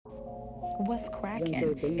What's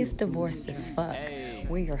cracking? It's Divorced as Fuck.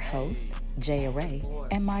 We're your hosts, Jay Array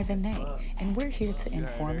and Myvan Nay, and we're here to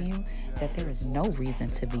inform you that there is no reason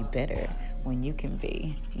to be bitter when you can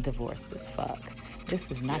be divorced as fuck. This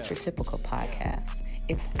is not your typical podcast.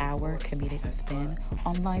 It's our comedic spin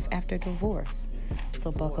on life after divorce.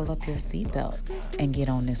 So buckle up your seatbelts and get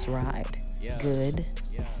on this ride. Good,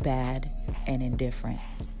 bad, and indifferent.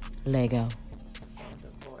 Lego.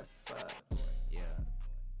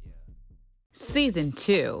 Season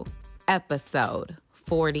 2, episode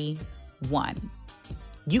 41.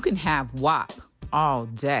 You can have WAP all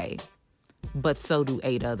day, but so do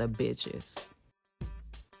 8 other bitches.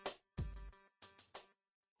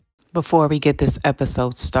 Before we get this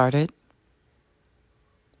episode started,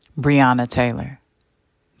 Breonna Taylor.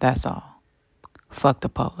 That's all. Fuck the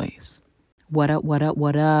police. What up, what up,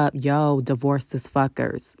 what up? Yo, divorced as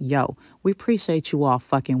fuckers. Yo, we appreciate you all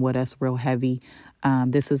fucking with us real heavy.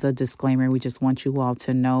 This is a disclaimer. We just want you all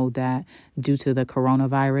to know that due to the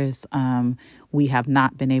coronavirus, we have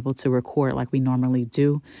not been able to record like we normally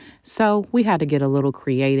do. So we had to get a little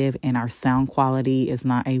creative, and our sound quality is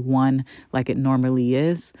not A1 like it normally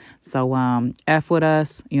is. So F with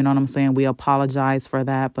us, you know what I'm saying? We apologize for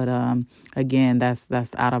that. But again, that's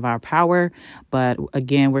out of our power. But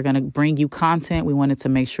again, we're going to bring you content. We wanted to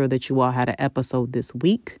make sure that you all had an episode this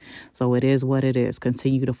week. So it is what it is.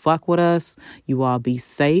 Continue to fuck with us. You all be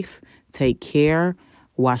safe. Take care.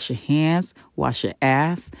 Wash your hands, wash your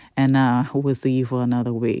ass, and we'll see you for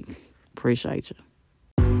another week. Appreciate you.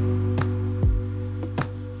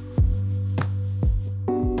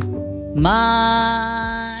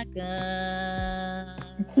 My God.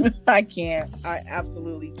 I can't. I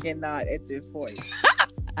absolutely cannot at this point.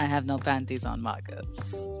 I have no panties on,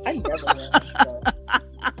 Marcus. I never wear them.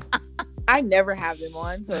 I never have them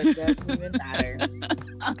on, so it doesn't even matter.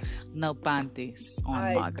 No panties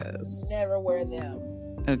on, Marcus. Never wear them.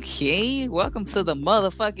 Okay, welcome to the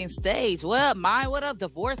motherfucking stage. What up,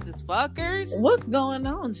 divorced as fuckers? What's going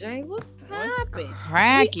on, Jay? What's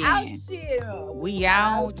cracking? We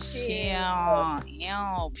out here.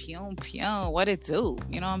 Yo, pew pew. What it do?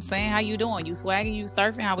 You know what I'm saying? How you doing? You swagging? You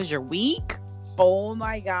surfing? How was your week? Oh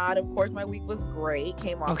my God! Of course, my week was great.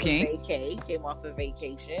 Came off of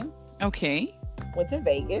vacation. Okay. Went to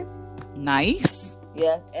Vegas. Nice.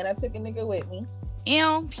 Yes, and I took a nigga with me.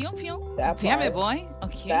 Pew pew. Damn it, boy.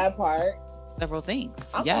 Okay. That part. Several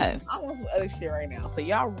things. I'm on some other shit right now. So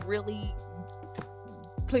y'all really,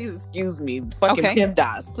 please excuse me. Fucking Kim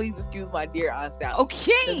Doss. Please excuse my dear Aunt Sally.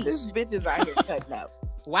 Okay. This bitch is out here cutting up.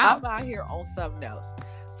 Wow. I'm out here on something else.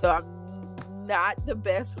 So I'm not the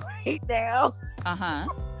best right now.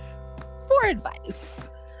 For advice.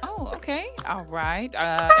 Oh, okay. All right.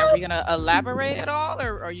 Are we going to elaborate at all?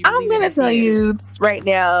 Or are you? I'm going to tell you right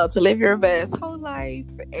now to live your best whole life.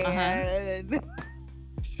 And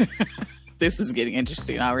this is getting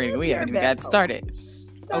interesting already. We haven't even got started.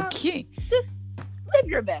 Okay. Just live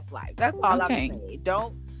your best life. That's all I'm saying.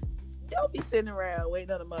 Don't be sitting around waiting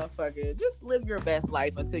on a motherfucker. Just live your best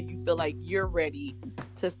life until you feel like you're ready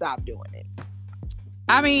to stop doing it.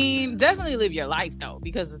 I mean, definitely live your life, though,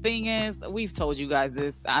 because the thing is, we've told you guys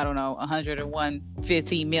this, I don't know,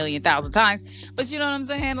 15 million thousand times, but you know what I'm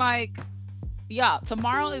saying? Like, y'all,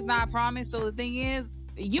 tomorrow is not promised, so the thing is,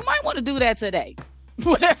 you might want to do that today.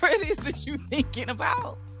 Whatever it is that you're thinking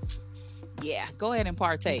about, yeah, go ahead and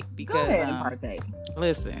partake, because,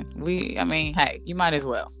 listen, hey, you might as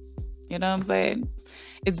well, you know what I'm saying?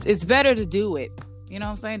 It's better to do it. You know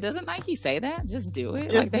what I'm saying? Doesn't Nike say that? Just do it.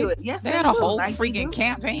 Just do it. Yes, they had a whole freaking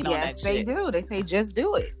campaign on that shit. Yes, they do. They say just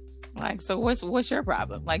do it. Like, so what's your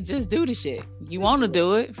problem? Like, just do the shit. You want to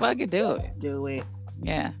do it? Fuck it, do it. Do it.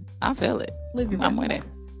 Yeah, I feel it. I'm with it.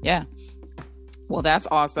 Yeah. Well, that's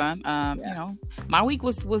awesome. You know, my week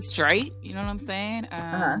was straight. You know what I'm saying?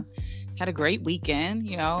 Had a great weekend.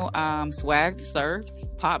 You know, swagged,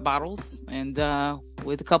 surfed, popped bottles, and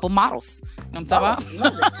with a couple models. You know what I'm talking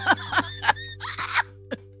about?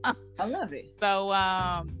 I love it. So,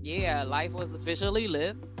 yeah, life was officially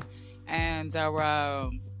lived, and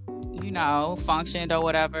you know, functioned or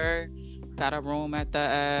whatever. Got a room at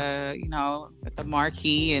the you know, at the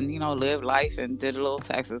Marquee, and you know, lived life and did a little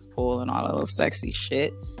Texas pool and all that little sexy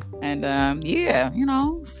shit. And yeah, you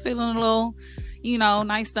know, was feeling a little, you know,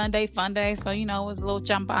 nice Sunday fun day. So you know, it was a little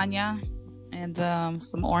champagne and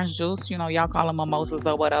some orange juice. You know, y'all call them mimosas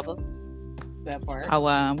or whatever. That part.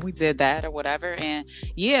 So we did that or whatever, and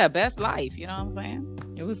yeah, best life. You know what I'm saying?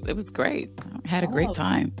 It was great. I had a great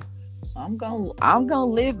time. I'm gonna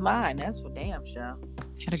live mine. That's for damn sure.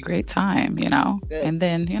 Had a great time, you know. Good. And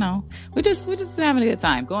then, you know, we just having a good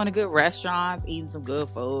time, going to good restaurants, eating some good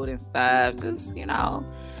food and stuff. Just, you know,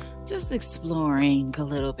 just exploring a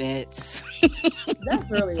little bit. That's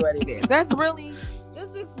really what it is. That's really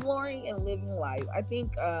just exploring and living life. I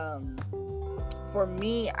think for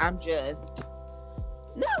me, I'm just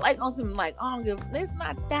not like on some like, oh, it's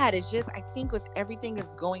not that. It's just, I think with everything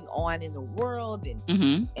that's going on in the world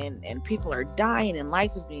and and people are dying and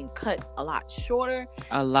life is being cut a lot shorter.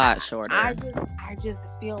 I just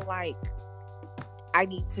feel like I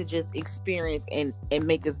need to just experience and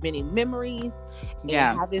make as many memories and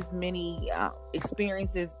have as many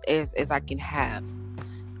experiences as I can have.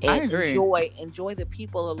 And I agree. Enjoy the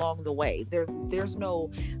people along the way. There's no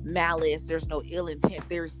malice, there's no ill intent,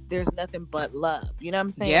 there's nothing but love. You know what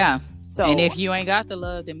I'm saying? Yeah. So, and if you ain't got the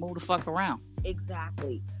love, then move the fuck around.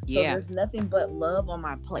 Exactly. Yeah. So there's nothing but love on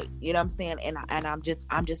my plate. You know what I'm saying? And I'm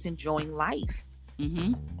just enjoying life.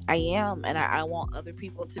 Mm-hmm. I am, and I want other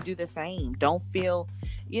people to do the same. Don't feel,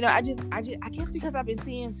 I guess because I've been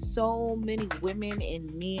seeing so many women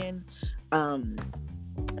and men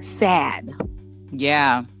sad.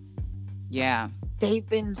 Yeah. They've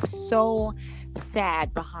been so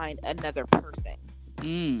sad behind another person.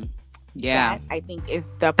 Yeah. That, I think,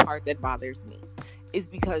 is the part that bothers me. Is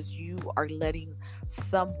because you are letting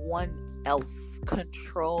someone else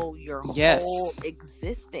control your whole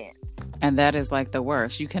existence. And that is like the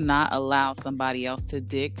worst. You cannot allow somebody else to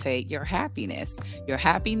dictate your happiness. Your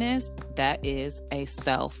happiness, that is a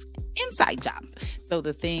inside job. So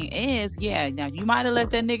the thing is, now you might have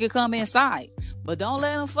let that nigga come inside, but don't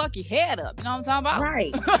let him fuck your head up. You know what I'm talking about?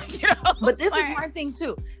 Right. But this is my thing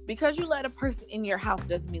too. Because you let a person in your house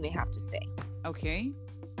doesn't mean they have to stay. Okay.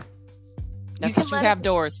 That's what you have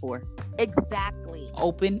doors for. Exactly.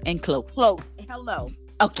 Open and close. Hello.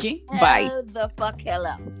 Okay. Bye. The fuck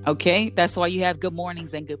hello. Okay. That's why you have good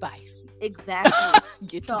mornings and goodbyes.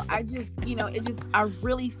 Exactly. So I just, I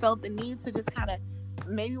really felt the need to just kind of,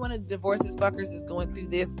 maybe when a divorces fuckers is going through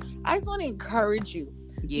this, I just want to encourage you.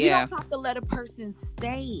 Yeah. You don't have to let a person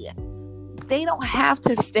stay. They don't have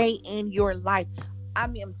to stay in your life. I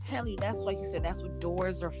mean, I'm telling you, that's why you said that's what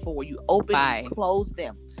doors are for. You open and close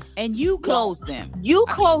them. And you close them. You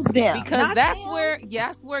close them. Because that's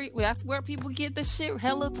where people get the shit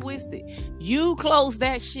hella twisted. You close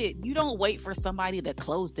that shit. You don't wait for somebody to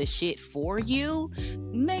close the shit for you.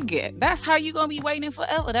 Nigga, that's how you gonna be waiting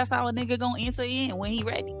forever. That's how a nigga gonna enter in when he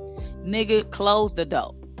ready. Nigga, close the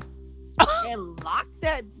door. And lock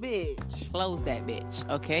that bitch. Close that bitch,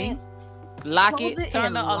 okay? Lock it,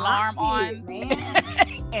 turn the alarm on, man.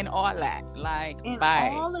 And all that. Bye.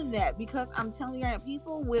 All of that. Because I'm telling you,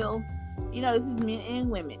 people will, this is men and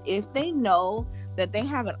women. If they know that they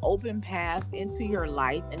have an open path into your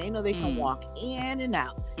life and they know they can walk in and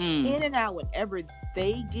out whenever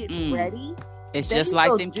they get ready. It's just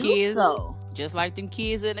like them kids. Just like them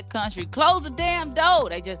kids in the country. Close the damn door.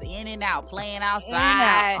 They just in and out, playing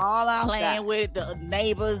outside, all outside, playing with the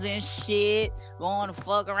neighbors and shit, going to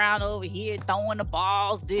fuck around over here, throwing the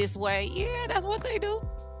balls this way. Yeah, that's what they do.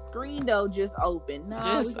 Screen door just open. No,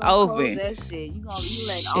 just open. That shit. You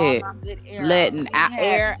letting all my good air letting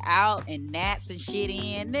air out and gnats and shit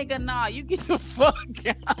in. Nigga, nah, you get the fuck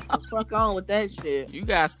out. Fuck on with that shit. You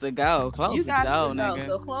got to go. Close the door, nigga.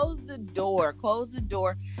 So close the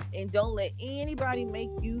door, and don't let anybody make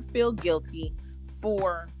you feel guilty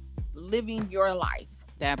for living your life.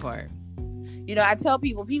 That part. I tell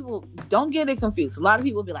people don't get it confused. A lot of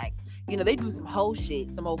people be like, they do some whole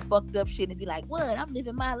shit, some old fucked up shit, and be like, what? I'm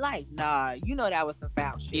living my life. Nah, that was some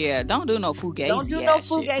foul shit. Yeah, don't do no fugazi. Don't do no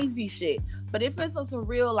fugazi shit. But if it's on some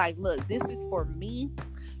real, look, this is for me.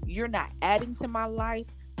 You're not adding to my life.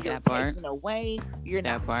 You're taking away. You're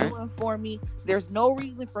not doing for me. There's no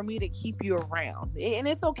reason for me to keep you around. And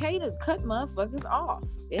it's okay to cut motherfuckers off.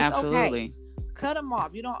 It's absolutely. Okay. Cut them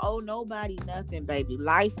off. You don't owe nobody nothing, baby.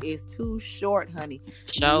 Life is too short, honey.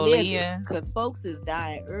 Surely is. Because folks is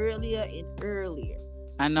dying earlier and earlier.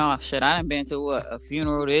 I know. Shit, I done been to a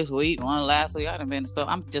funeral this week, one last week. I done been so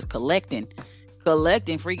I'm just collecting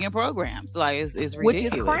freaking programs. Like it's ridiculous. Which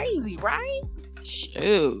is crazy, right?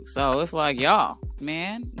 Shoot. So it's like, y'all,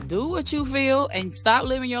 man, do what you feel and stop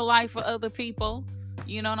living your life for other people.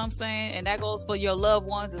 You know what I'm saying? And that goes for your loved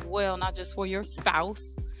ones as well, not just for your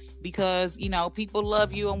spouse. Because people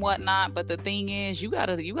love you and whatnot, but the thing is, you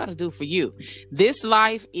gotta do for you. This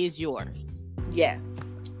life is yours.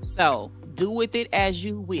 Yes. So do with it as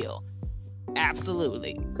you will.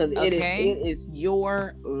 Absolutely. Because it is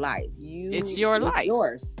your life. It's your life.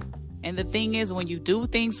 Yours. And the thing is, when you do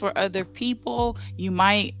things for other people, you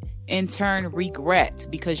might in turn regret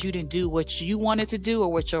because you didn't do what you wanted to do or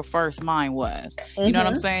what your first mind was. You know what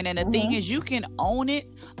I'm saying? And the thing is, you can own it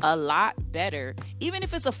a lot better, even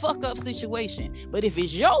if it's a fuck up situation. But if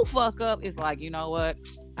it's your fuck up, it's like, you know what?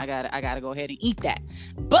 I gotta go ahead and eat that.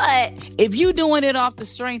 But if you doing it off the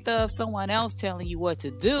strength of someone else telling you what to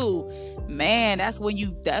do, man, that's when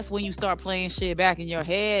you start playing shit back in your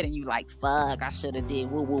head, and you like, fuck, I should have did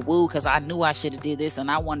woo because I knew I should have did this, and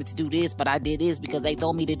I wanted to do this, but I did this because they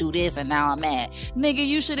told me to do this, and now I'm mad. Nigga,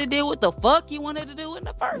 you should have did what the fuck you wanted to do in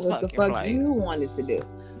the first what fucking the fuck place. you wanted to do.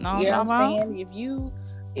 No, You know I'm what I'm talking saying?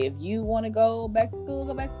 If you want to go back to school,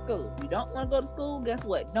 go back to school. If you don't want to go to school, guess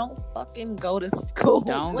what? Don't fucking go to school.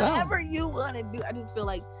 Don't go. Whatever you want to do. I just feel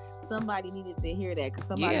like somebody needed to hear that, because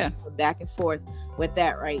somebody Yeah. is back and forth with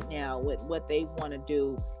that right now, with what they want to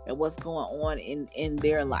do and what's going on in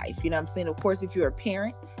their life. You know what I'm saying? Of course, if you're a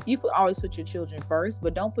parent, you always put your children first,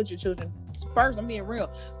 but don't put your children first. I'm being real,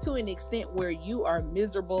 to an extent where you are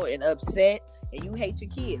miserable and upset and you hate your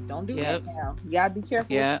kids. Don't do Yep. that now. You gotta be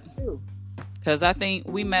careful Yep. what you do. Because I think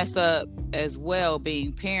we mess up as well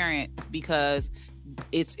being parents, because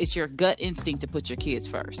it's your gut instinct to put your kids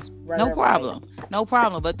first. Right, No right, problem. No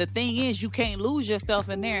problem. But the thing is, you can't lose yourself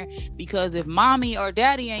in there, because if mommy or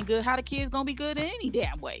daddy ain't good, how the kids gonna be good in any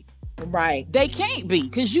damn way? Right. They can't be,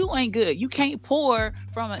 because you ain't good. You can't pour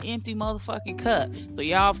from an empty motherfucking cup. So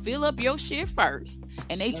y'all fill up your shit first.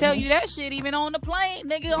 And they tell you that shit even on the plane.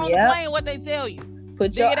 Nigga, on the Yep. plane, what they tell you?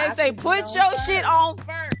 Put your Nigga, they say, oxygen put on your first. shit on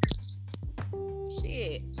first.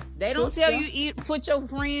 Shit. They don't Put tell your- you put your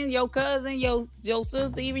friend, your cousin, your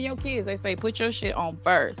sister, even your kids. They say put your shit on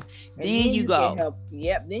first. And Then you go. can help,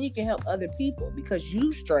 then you can help other people because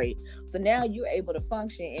you straight. So now you're able to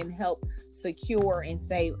function and help secure and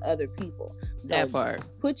save other people. So That part.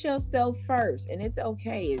 put yourself first, and it's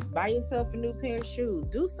okay. Buy yourself a new pair of shoes.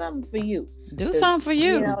 Do something for you. Do something for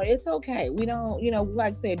you. You know, it's okay. We don't,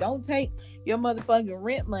 like I said, don't take your motherfucking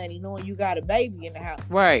rent money knowing you got a baby in the house.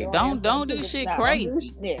 Right. Don't Don't do shit nah,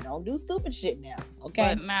 crazy. Don't do stupid shit now.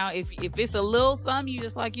 Okay. But now if it's a little something, you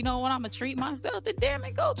just like, you know what, I'm gonna treat myself, then damn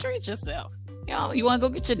it, go treat yourself. You know, you want to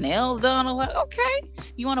go get your nails done or what? Okay.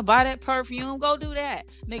 You want to buy that perfume? Go do that.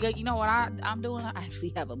 Nigga, you know what I'm doing? I actually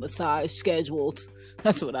have a massage scheduled.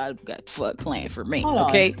 That's what I've got planned for me.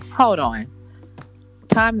 Okay. Hold on.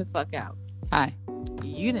 Time the fuck out. Hi.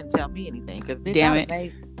 You didn't tell me anything, because Damn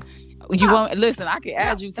it. You want listen, I can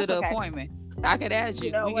add you to the okay. appointment. I could add you.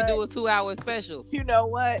 You know We can do a what? 2-hour special. You know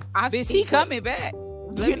what? Bitch, he coming back.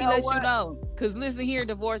 Let You me know let what? you know. Cause listen here,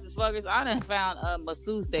 divorces fuckers. I done found a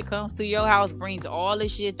masseuse that comes to your house, brings all the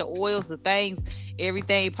shit, the oils, the things,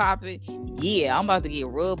 everything popping. Yeah, I'm about to get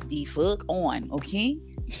rubbed the fuck on. Okay?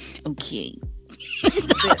 Okay.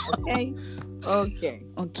 Okay. Okay.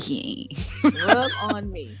 Okay. Rub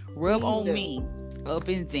on me. Rub on Jesus. me. Up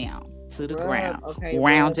and down. To the Rub, ground. okay,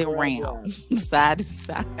 Round rub, and rub, round. rub. Side to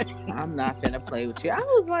side. I'm not finna play with you. I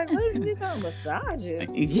was like, what is this on massages?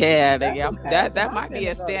 Yeah, That's nigga, okay. that I'm might be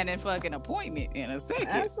a finna go. standing fucking appointment in a second.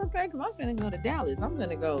 That's okay, because I'm finna go to Dallas. I'm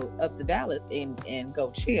gonna go up to Dallas and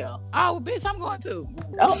go chill. Oh, bitch, I'm going to.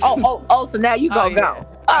 So now you gonna yeah. go.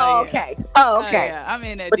 Oh, yeah. Okay. Oh, Okay. yeah, I'm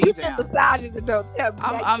in that But you detail. get massages and don't tell me.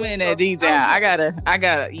 I'm in that detail. I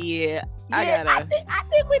gotta, yeah. I Yeah, gotta. I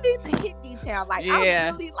think we need to hit detail. Like,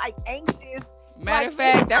 Yeah. I'm really like anxious. Matter of like,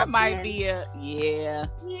 fact, that something. might be yeah.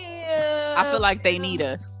 Yeah. I feel like they need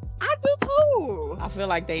us. I do too. I feel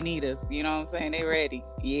like they need us. You know what I'm saying? They ready.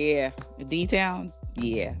 Yeah. D-Town?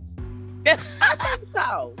 Yeah.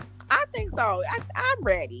 So I think so. I'm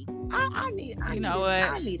ready. I need. You know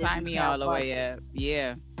what? Sign me all the way up.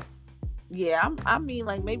 Yeah. Yeah, I mean,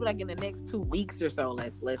 like maybe like in the next 2 weeks or so.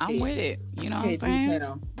 Let's. I'm with it. You know what I'm hit saying?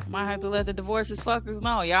 detail. Might have to let the divorces fuckers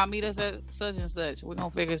know. Y'all meet us at such and such. We're gonna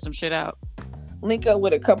figure some shit out. Link up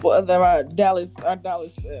with a couple other Dallas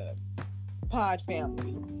pod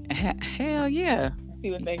family. Hell yeah. See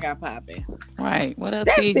what they got popping. Right. What up,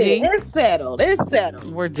 That's TG? it. It's settled. It's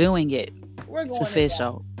settled. We're doing it. We're going. It's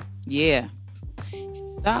official. Yeah.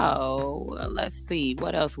 So let's see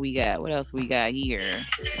what else we got. What else we got here?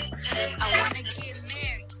 I wanna get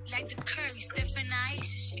married, like the Curry, Steph and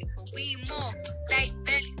Aisha shit, but we more like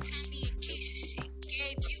Belly, Tammy, and Keisha shit.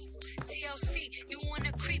 Gave you TLC, you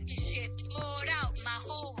wanna creep and shit. Poured out my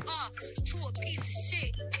whole heart to a piece of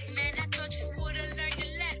shit. Man, I thought you would've learned a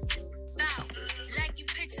lesson. Bow, liking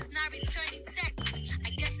pictures, not returning texts. I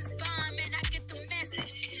guess it's fine, man, I get the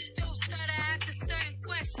message. You still stutter after certain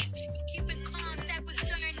questions. You keep in contact with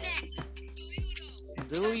certain exes.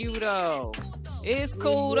 Do you though? It's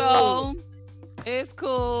cool though. It's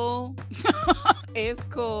cool. It's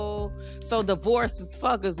cool. So divorce is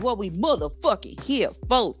fuckers what we motherfucking here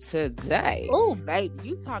for today. Oh, baby,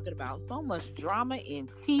 you talking about so much drama and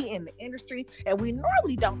tea in the industry, and we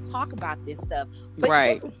normally don't talk about this stuff. But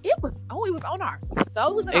Right. it was on our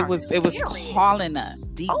souls. It was calling us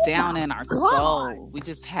deep down in our God. soul. We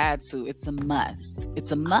just had to. It's a must.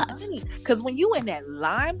 It's a must. Because when you in that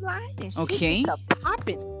limelight and Okay. shit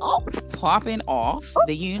popping off. Popping off,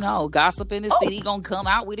 then you know, gossip in the city gonna come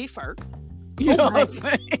out with it first. You know what I'm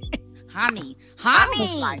saying? Honey, I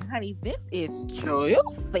was like, honey, this is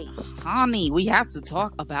juicy. honey, we have to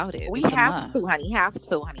talk about it. We It's a have to, must. honey. Have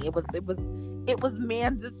to, honey. It was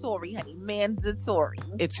mandatory, honey. Mandatory.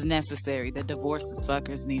 It's necessary. The divorces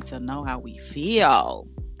fuckers need to know how we feel.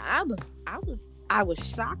 I was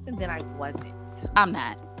shocked, and then I wasn't. I'm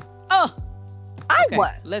not. Oh, I okay.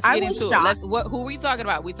 was. Let's I get was into shocked. it. Who are we talking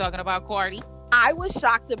about? We talking about Cardi? I was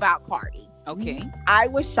shocked about Cardi. Okay. I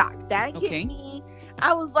was shocked. That Okay. hit me.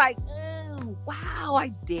 I was like, ooh, wow, I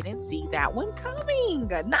didn't see that one coming.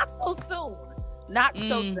 Not so soon. Not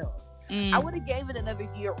so soon. I would have gave it another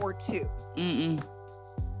year or two. Mm-mm.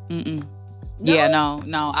 Mm-mm. No? Yeah,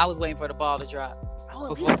 no. I was waiting for the ball to drop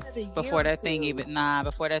Oh, before that thing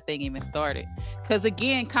even started. Because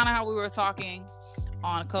again, kind of how we were talking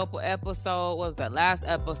on a couple episodes, what was that last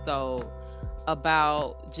episode,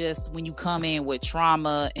 about just when you come in with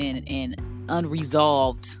trauma and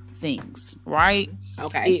unresolved things, right?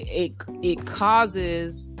 Okay. It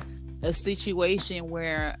causes a situation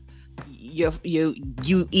where you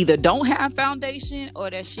either don't have foundation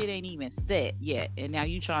or that shit ain't even set yet, and now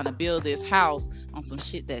you trying to build this house on some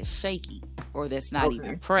shit that's shaky or that's not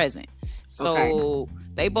even present. So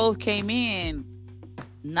they both came in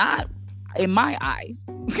not, in my eyes,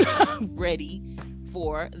 ready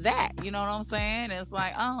for that. You know what I'm saying? It's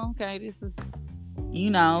like, oh, okay, this is,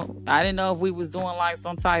 I didn't know if we was doing like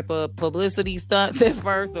some type of publicity stunts at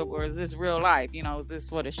first, or is this real life? Is this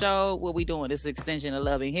for the show? What we doing? This extension of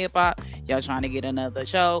Love and Hip Hop? Y'all trying to get another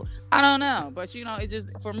show? I don't know, but it just,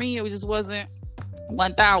 for me, it just wasn't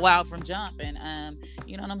one thou out from jumping.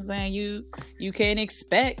 You know what I'm saying? You can't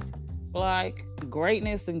expect like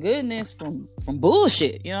greatness and goodness from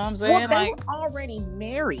bullshit. You know what I'm saying? Well, they were already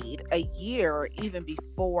married a year even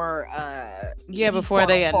before before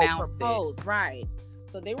they announced proposed, it. Right.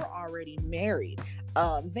 So they were already married.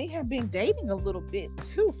 They have been dating a little bit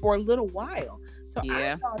too for a little while. So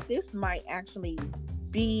I thought this might actually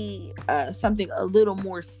be something a little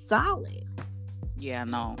more solid. Yeah,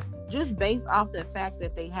 no. Just based off the fact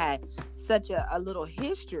that they had such a little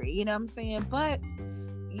history, you know what I'm saying? But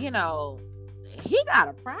he got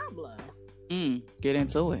a problem. Get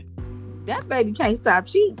into it. That baby can't stop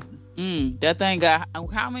cheating. That thing got,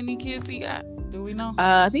 how many kids he got? Do we know?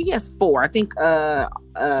 I think he has 4. I think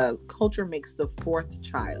Culture makes the 4th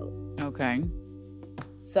child. Okay.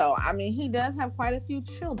 So I mean, he does have quite a few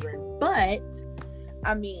children, but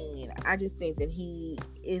I mean, I just think that he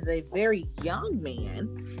is a very young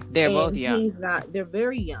man. They're both young. They're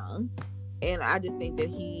very young. And I just think that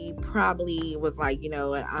he probably was like, you know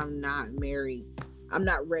what, I'm not married. I'm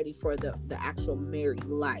not ready for the actual married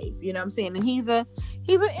life. You know what I'm saying? And he's an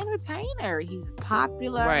entertainer. He's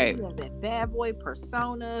popular. Right. He has that bad boy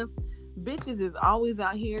persona. Bitches is always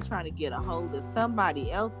out here trying to get a hold of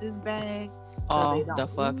somebody else's bag. All the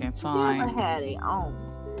fucking time. Never had it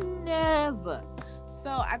on. Never. So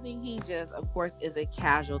I think he just, of course, is a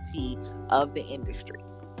casualty of the industry.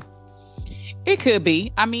 It could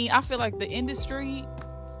be. I mean, I feel like the industry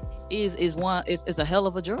is a hell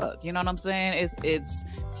of a drug. You know what I'm saying? It's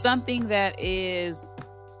something that is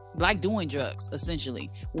like doing drugs,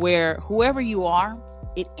 essentially, where whoever you are,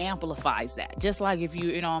 it amplifies that. Just like if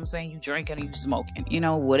you know what I'm saying, you drinking or you smoking,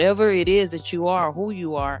 whatever it is that you are, who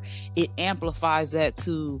you are, it amplifies that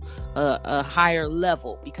to a higher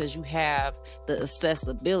level because you have the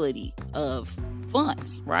accessibility of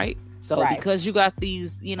funds, right? So because you got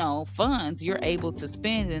these, funds, you're able to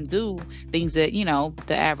spend and do things that,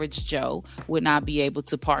 the average Joe would not be able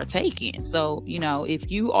to partake in. So, if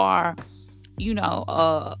you are,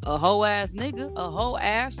 a whole ass nigga, a whole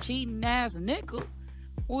ass cheating ass nigga,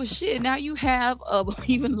 well, shit, now you have a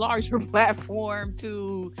even larger platform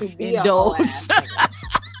to indulge.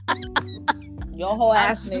 Your whole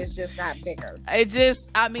assness just got bigger. It just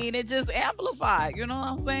amplified. You know what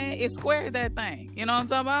I'm saying? It squared that thing. You know what I'm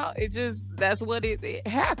talking about? That's what it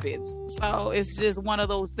happens. So it's just one of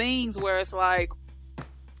those things where it's like,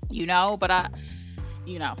 but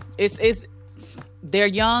it's they're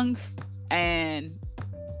young and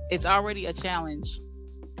it's already a challenge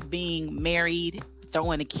being married,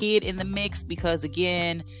 throwing a kid in the mix because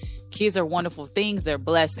kids are wonderful things. They're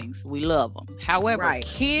blessings. We love them. However,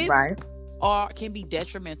 kids can be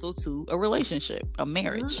detrimental to a relationship, a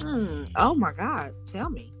marriage. Oh my God, tell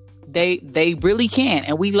me. They really can,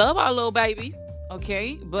 and we love our little babies,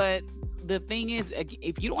 okay? But the thing is,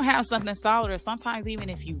 if you don't have something solid, or sometimes even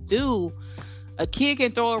if you do, a kid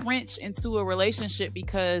can throw a wrench into a relationship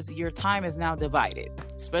because your time is now divided.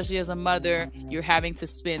 Especially as a mother, you're having to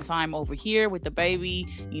spend time over here with the baby.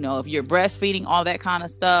 You know, if you're breastfeeding, all that kind of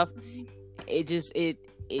stuff,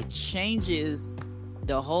 it changes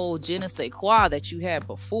the whole je ne sais quoi that you had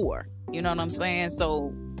before. You know what I'm saying?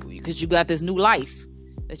 So, because you got this new life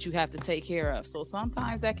that you have to take care of. So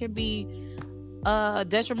sometimes that can be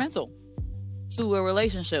detrimental to a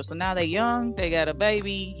relationship. So now they're young, they got a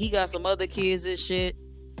baby, he got some other kids and shit.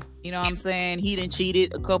 You know what I'm saying? He done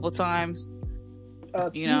cheated a couple times.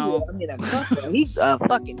 You know, I mean, a couple. He's a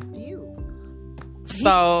fucking few.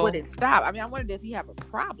 So wouldn't stop. I mean, I wonder, does he have a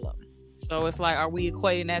problem? So it's like, are we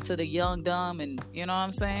equating that to the young, dumb, and you know what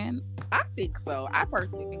I'm saying? I think so. I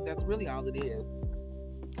personally think that's really all it is.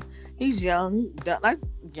 He's young, like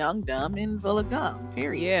young, dumb, and full of gum.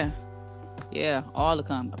 Period. Yeah, all the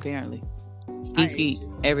gum apparently. Ski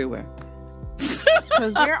everywhere.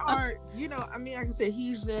 Because there are, you know, I mean, like I said,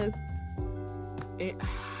 he's just.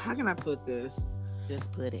 How can I put this?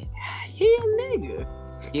 Just put it. He a nigga.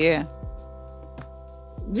 Yeah.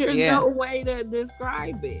 There's no way to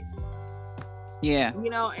describe it. Yeah. You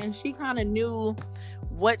know, and she kind of knew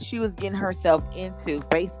what she was getting herself into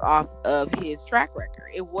based off of his track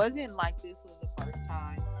record. It wasn't like this was the first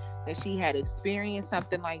time that she had experienced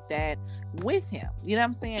something like that with him. You know what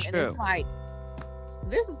I'm saying? True. And it's like,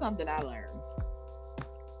 this is something I learned.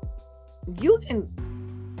 You can,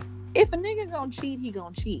 if a nigga gonna cheat, he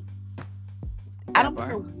gonna cheat. I don't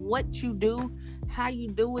care what you do, how you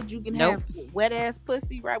do it. You can have wet ass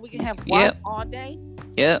pussy, right? We can have WAP all day.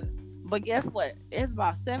 Yep. But guess what? It's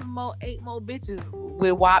about 8 more bitches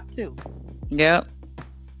with WAP too. Yep.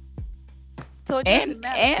 So it doesn't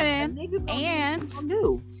matter.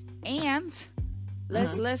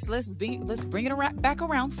 Let's bring it back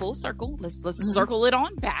around full circle. Let's circle it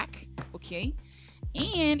on back, okay?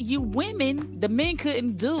 And you women, the men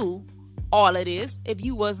couldn't do all of this if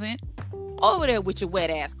you wasn't over there with your wet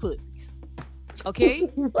ass pussies, okay?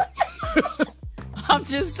 I'm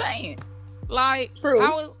just saying, like,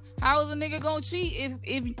 how is a nigga gonna cheat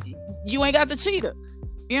if you ain't got the cheater?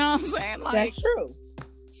 You know what I'm saying? Like, that's true.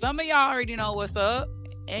 Some of y'all already know what's up,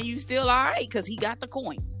 and you still all right because he got the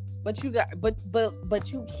coins. But you got,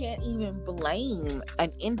 but you can't even blame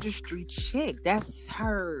an industry chick. That's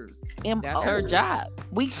her MO. That's her job.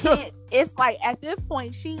 We can't. It's like at this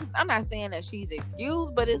point, I'm not saying that she's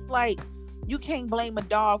excused, but it's like you can't blame a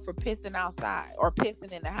dog for pissing outside or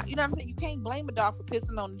pissing in the house. You know what I'm saying? You can't blame a dog for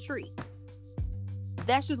pissing on the tree.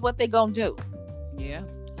 That's just what they gonna do. Yeah.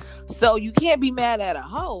 So you can't be mad at a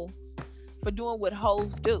hoe for doing what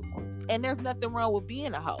hoes do. And there's nothing wrong with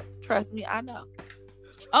being a hoe. Trust me, I know.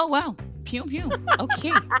 Oh wow. Pew pew.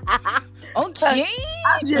 Okay. Okay.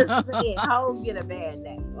 I'm just saying, hoes get a bad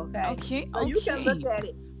name. Okay. So you can look at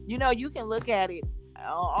it. You know, you can look at it on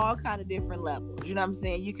all kind of different levels. You know what I'm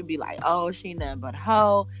saying? You can be like, oh, she nothing but a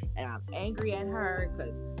hoe, and I'm angry at her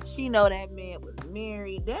because she know that man was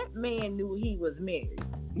married. That man knew he was married.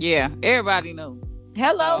 Yeah, everybody knew.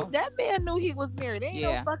 Hello, that man knew he was married. Ain't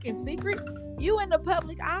no fucking secret. You in the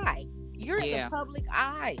public eye. You're in the public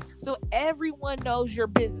eye. So everyone knows your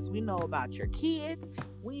business. We know about your kids.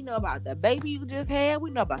 We know about the baby you just had.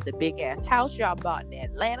 We know about the big ass house y'all bought in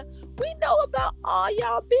Atlanta. We know about all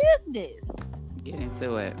y'all business. Get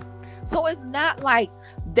into it. So it's not like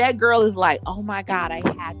that girl is like, oh my God, I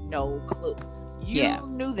had no clue. You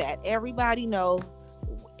knew that. Everybody knows.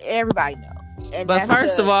 Everybody knows. And but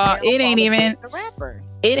first of all, it ain't even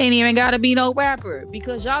gotta be no rapper,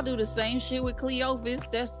 because y'all do the same shit with Cleophas.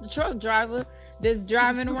 That's the truck driver that's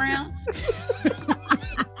driving around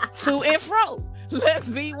to and fro. Let's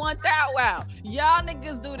be 1,000. Y'all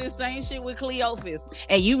niggas do the same shit with Cleophas,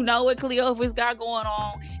 and you know what Cleophas got going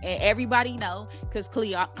on, and everybody know, because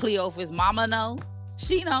Cleophas mama know,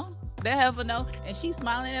 she know, the heifer know, and she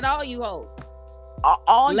smiling at all you hoes.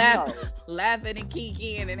 All laughing and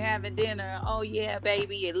kikiing and having dinner. Oh yeah,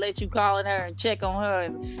 baby, and let you calling her and check on her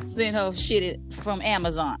and send her shit from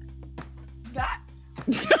Amazon.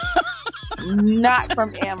 Not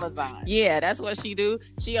from Amazon. Yeah, that's what she do.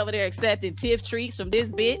 She over there accepting Tiff treats from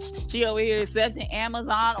this bitch. She over here accepting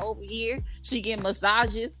Amazon over here. She getting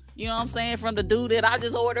massages, you know what I'm saying, from the dude that I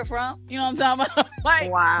just ordered from. You know what I'm talking about?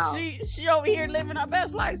 Like, wow. She over here living her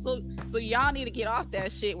best life. So y'all need to get off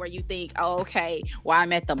that shit where you think, oh, okay, well, I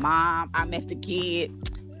met the mom, I met the kid.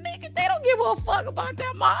 Nigga, they don't give a fuck about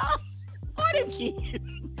that mom or them kids.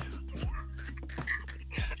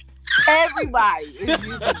 Everybody is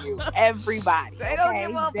using you. Everybody. They don't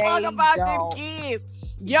give a fuck about them kids.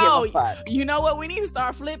 Yo, you know what? We need to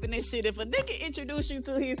start flipping this shit. If a nigga introduce you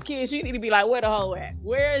to his kids, you need to be like, where the hoe at?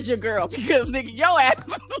 Where is your girl? Because nigga, your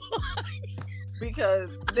ass.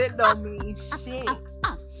 Because that don't mean shit.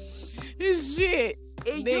 Shit.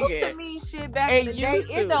 It nigga. used to mean shit back in the day.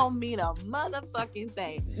 It don't mean a motherfucking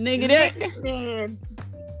thing. Nigga,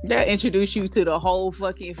 that introduced you to the whole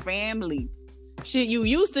fucking family. Shit, you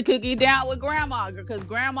used to cook it down with grandma because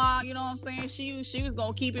grandma, you know what I'm saying? She was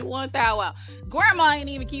gonna keep it 1,000 out. Grandma ain't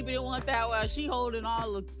even keeping it 1,000 out. She holding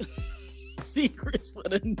all the secrets for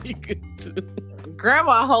the nigga too.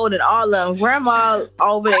 Grandma holding all of them. Grandma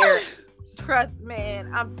over there. Trust, man.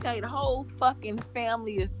 I'm telling you, the whole fucking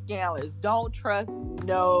family is scandalous. Don't trust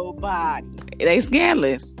nobody. They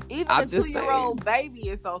scandalous. Even a 2-year-old baby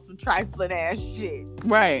is on some trifling ass shit.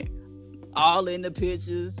 Right. All in the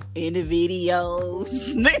pictures, in the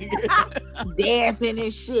videos, nigga. Dancing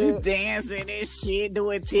and shit.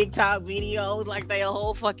 Doing TikTok videos like they a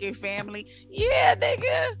whole fucking family. Yeah,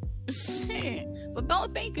 nigga. Shit. So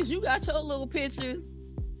don't think because you got your little pictures,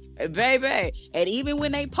 baby. And even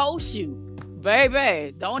when they post you,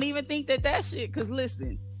 baby, don't even think that shit. Because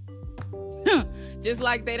listen, just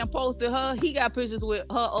like they done posted her, he got pictures with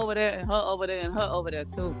her over there and her over there and her over there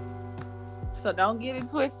too. So don't get it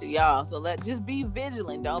twisted, y'all. So just be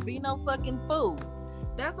vigilant. Don't be no fucking fool.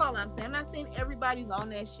 That's all I'm saying. I'm not saying everybody's on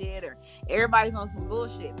that shit or everybody's on some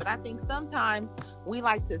bullshit, but I think sometimes we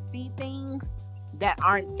like to see things that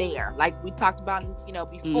aren't there. Like we talked about,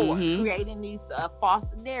 before, creating these false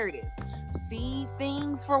narratives. See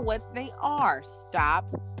things for what they are.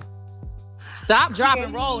 Stop, drop,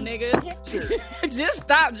 and roll, nigga. Just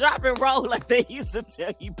stop, drop, and roll like they used to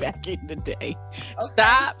tell you back in the day. Okay.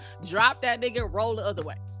 Stop, drop that nigga, roll the other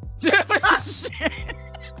way.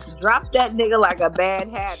 Drop that nigga like a bad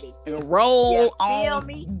habit. And roll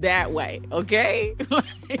on that way, okay?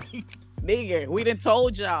 Nigga, we done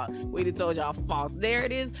told y'all. We done told y'all false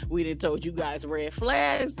narratives. We done told you guys red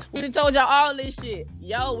flags. We done told y'all all this shit.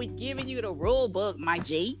 Yo, we giving you the rule book, my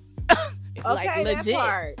G. Okay, like, legit. That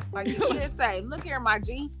part. Like you just say, look here, my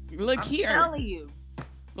G. I'm here. I'm telling you.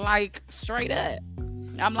 Like, straight up.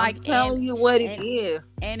 I'm telling you what it is.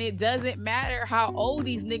 And it doesn't matter how old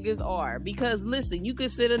these niggas are. Because listen, you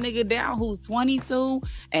could sit a nigga down who's 22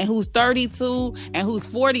 and who's 32 and who's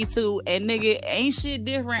 42 and nigga ain't shit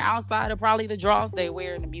different outside of probably the draws they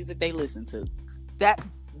wear and the music they listen to. That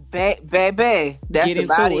baby. That's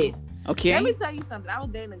about it. Okay. Let me tell you something. I was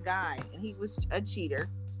dating a guy and he was a cheater.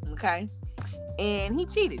 Okay. And he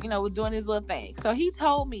cheated, was doing his little thing. So he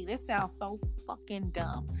told me, this sounds so fucking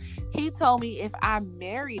dumb. He told me if I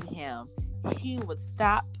married him, he would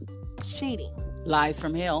stop cheating. Lies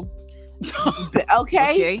from hell.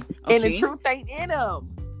 Okay. And the truth ain't in him.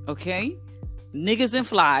 Okay. Niggas and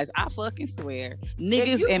flies. I fucking swear.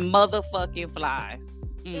 Niggas and motherfucking flies.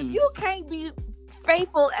 If you can't be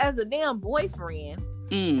faithful as a damn boyfriend,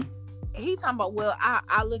 he's talking about, well,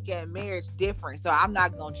 I look at marriage different, so I'm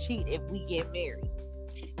not gonna cheat if we get married.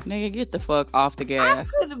 Nigga, get the fuck off the gas.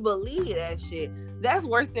 I couldn't believe that shit. That's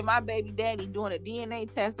worse than my baby daddy doing a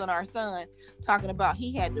DNA test on our son, talking about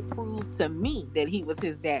he had to prove to me that he was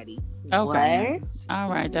his daddy. Okay. What? All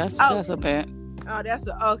right, that's a bet. Oh,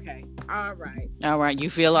 okay. All right. All right, you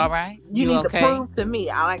feel all right? You need to prove to me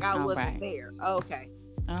I wasn't there. Okay.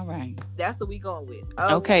 All right. That's what we going with.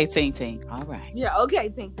 Okay, Ting Ting. All right. Yeah, okay,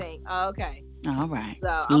 Ting Ting. Okay. All right.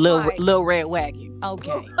 So, little red wagon.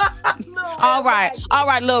 Okay. All right. Wagon. All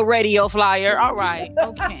right, little radio flyer. All right.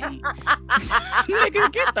 Okay.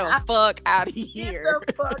 Nigga, get the fuck out of here.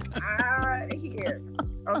 Get the fuck out of here.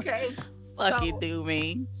 Okay. Fuck you do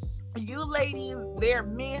me. You ladies, they're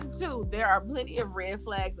men too. There are plenty of red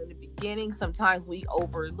flags in the beginning. Sometimes we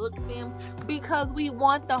overlook them because we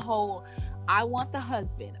want the whole... I want the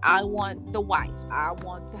husband. I want the wife. I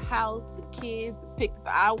want the house, the kids, the pictures.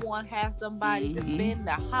 I want to have somebody to spend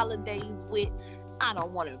the holidays with. I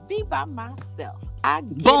don't want to be by myself.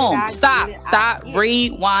 Stop,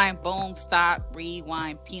 rewind, boom, stop,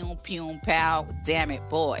 rewind, pew, pew, pow. Damn it,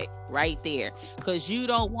 boy, right there. Because you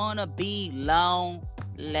don't want to be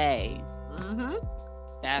lonely.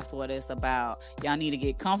 That's what it's about. Y'all need to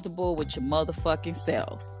get comfortable with your motherfucking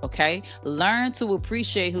selves, okay? Learn to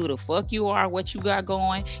appreciate who the fuck you are, what you got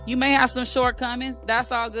going. You may have some shortcomings.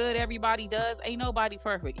 That's all good. Everybody does. Ain't nobody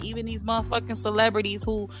perfect. Even these motherfucking celebrities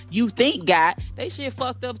who you think they shit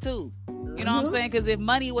fucked up too. You know what I'm saying? Because if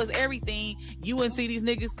money was everything, you wouldn't see these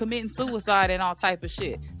niggas committing suicide and all type of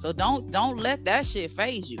shit. So don't let that shit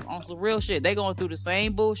phase you on some real shit. They going through the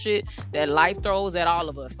same bullshit that life throws at all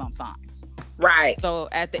of us sometimes. Right. So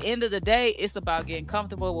at the end of the day, it's about getting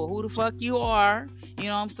comfortable with who the fuck you are. You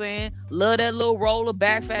know what I'm saying? Love that little roll of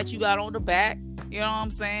back fat you got on the back. You know what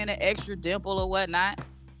I'm saying? An extra dimple or whatnot.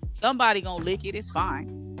 Somebody gonna lick it. It's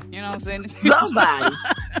fine. You know what I'm saying? Somebody.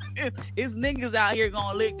 It's niggas out here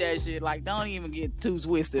gonna lick that shit. Like, don't even get too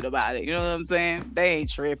twisted about it. You know what I'm saying? They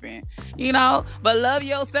ain't tripping. You know? But love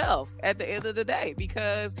yourself at the end of the day.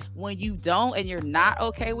 Because when you don't and you're not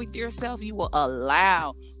okay with yourself, you will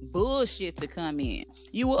allow bullshit to come in.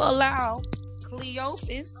 You will allow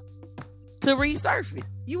Cleophas to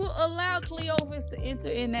resurface. You will allow Cleophas to enter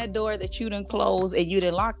in that door that you done closed and you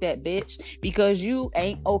done lock that bitch because you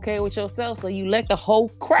ain't okay with yourself. So you let the hole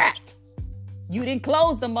crack. You didn't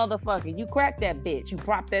close the motherfucker. You cracked that bitch. You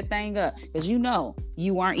propped that thing up because you know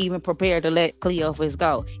you weren't even prepared to let Cleophas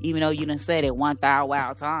go, even though you done said it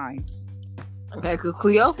 1,000 times. Okay, because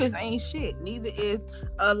Cleophas ain't shit. Neither is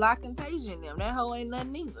La Contagion them. That hoe ain't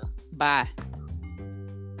nothing either. Bye.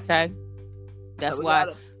 Okay? That's So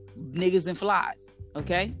why niggas and flies.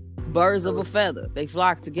 Okay? Birds of a feather. They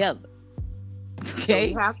flock together.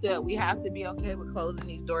 Okay? So we have to be okay with closing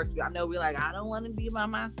these doors. I know we're like, I don't want to be by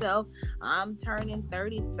myself. I'm turning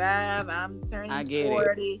 35. I'm turning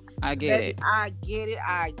 40. I get it. I get it.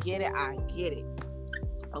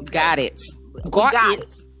 Okay. Got it.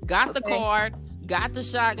 Got the Okay. card. Got the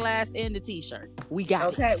shot glass and the t-shirt. We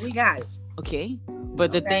got it. Okay, we got it. Okay.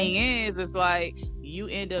 But the thing is, it's like you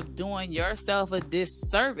end up doing yourself a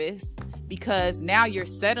disservice because now you're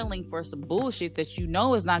settling for some bullshit that you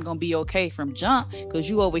know is not going to be okay from jump because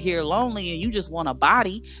you over here lonely and you just want a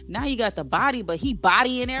body. Now you got the body, but he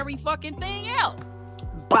bodying every fucking thing else.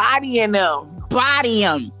 Bodying them. Body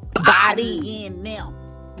in them.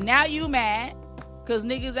 Now you mad because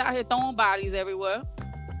niggas out here throwing bodies everywhere.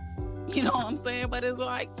 You know what I'm saying? But it's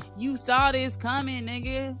like, you saw this coming,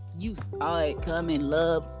 nigga. You saw it coming,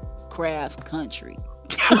 Lovecraft Country.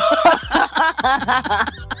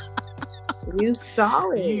 You saw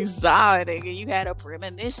it. You saw it, nigga. You had a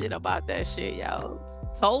premonition about that shit, yo.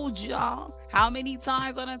 Told y'all. How many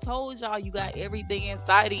times I done told y'all you got everything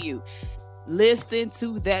inside of you? Listen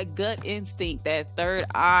to that gut instinct, that third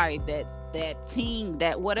eye, that ting,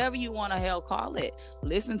 that whatever you want to hell call it.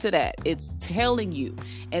 Listen to that. It's telling you.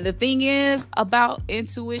 And the thing is about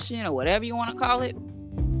intuition or whatever you want to call it.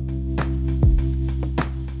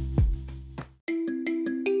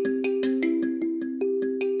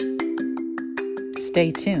 Stay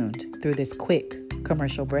tuned through this quick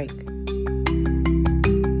commercial break.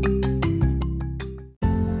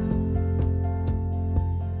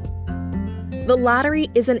 The lottery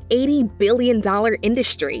is an $80 billion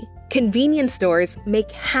industry. Convenience stores make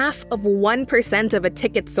 0.5% of a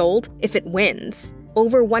ticket sold if it wins.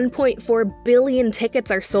 Over 1.4 billion tickets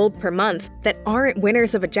are sold per month that aren't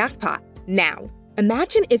winners of a jackpot. Now,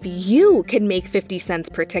 imagine if you could make 50 cents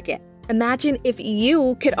per ticket. Imagine if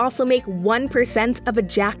you could also make 1% of a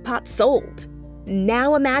jackpot sold.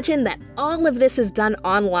 Now imagine that all of this is done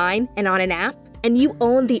online and on an app, and you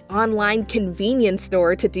own the online convenience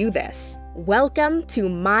store to do this. Welcome to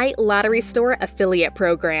My Lottery Store affiliate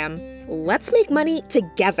program. Let's make money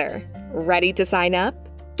together. Ready to sign up?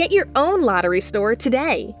 Get your own lottery store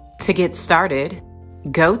today. To get started,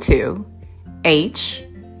 go to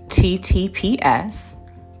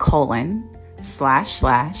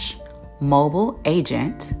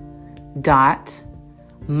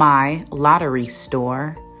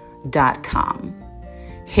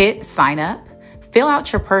Hit sign up, fill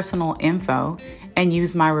out your personal info, and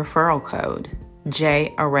use my referral code,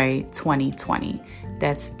 JARAE2020.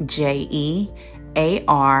 That's JEARAE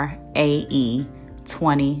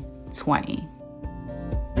 2020.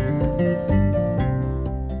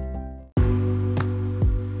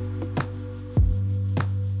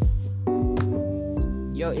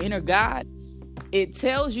 Your inner God, it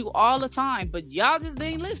tells you all the time, but y'all just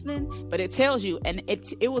ain't listening. But it tells you, and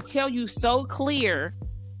it will tell you so clear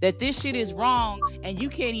that this shit is wrong, and you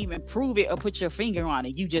can't even prove it or put your finger on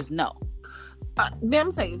it. You just know. Let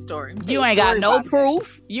me tell you a story. You ain't got no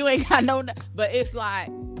proof. You ain't got no, but it's like,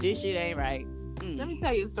 this shit ain't right. Let me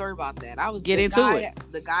tell you a story about that. I was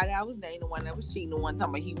The guy that I was dating, the one that was cheating, the one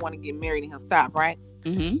time he wanted to get married and he'll stop, right?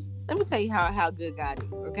 Mm-hmm. Let me tell you how good God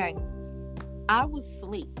is, okay? I was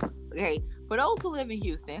asleep, okay? For those who live in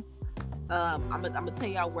Houston, I'm gonna tell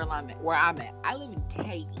y'all where I'm at. I live in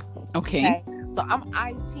Katy. Okay. So I'm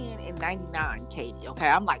I-10 and 99 Katy, okay?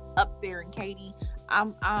 I'm like up there in Katy.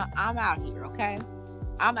 I'm out here, okay?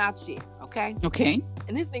 I'm out here, okay? Okay.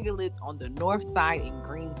 And this nigga lived on the north side in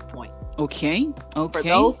Greens Point. Okay. For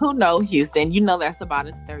those who know Houston, you know that's about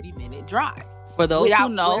a 30-minute drive. For those who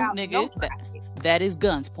know, nigga, That is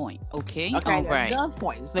guns point. Okay. Okay, All that's right. guns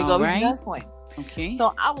point. This nigga All over right. guns point. Okay.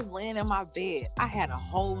 So I was laying in my bed. I had a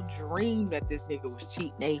whole dream that this nigga was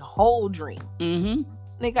cheating. A whole dream.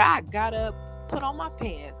 Mm-hmm. Nigga, I got up, put on my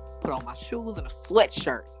pants, put on my shoes and a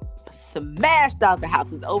sweatshirt, smashed out the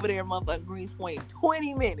house. It's over there in motherfucking Greenspoint in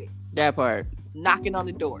 20 minutes. That part. Knocking on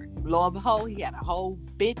the door. Lo and behold, he had a whole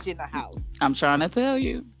bitch in the house. I'm trying to tell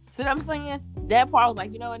you. See what I'm saying? That part I was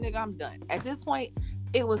like, you know what, nigga, I'm done. At this point,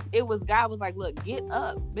 it was God was like, look, get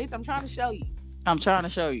up, bitch. I'm trying to show you. I'm trying to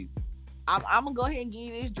show you. I'm gonna go ahead and give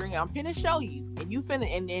you this drink. I'm finna show you, and you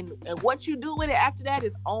finna, and what you do with it after that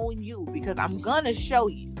is on you, because I'm gonna show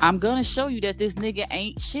you. I'm gonna show you that this nigga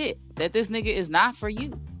ain't shit. That this nigga is not for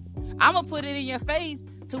you. I'm gonna put it in your face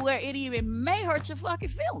to where it even may hurt your fucking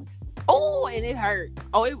feelings. Oh, and it hurt.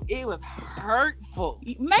 Oh, it was hurtful.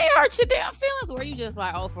 It may hurt your damn feelings. Where you just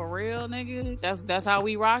like, oh, for real, nigga. That's how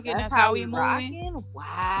we rocking. That's how we moving. Rocking.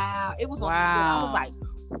 Wow. It was on Wow. some shit. I was like,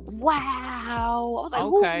 wow. I was like,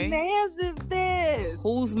 Okay. whose man's is this?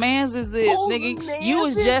 Whose man's is this, Whose nigga? man's You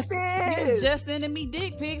was is just this? sending me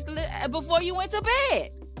dick pics before you went to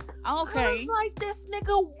bed. I Okay. was like, this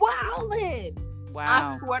nigga wildin'. Wow.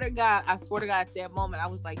 I swear to God, at that moment, I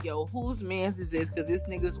was like, yo, whose man's is this? Because this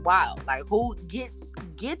nigga's wild. Like, who get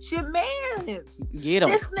your man's? Get him.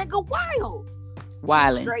 This nigga wild.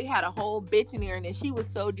 Wildin'. Straight had a whole bitch in there, and then she was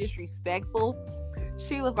so disrespectful.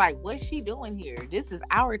 She was like, what's she doing here? This is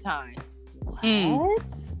our time. What?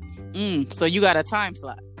 So you got a time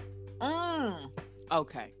slot. Mm.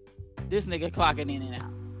 Okay. This nigga clocking in and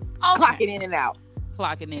out. Okay. Clocking in and out.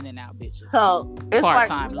 Clocking in and out, bitches. So it's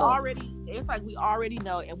Part-time like we already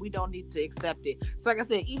know, and we don't need to accept it. So like I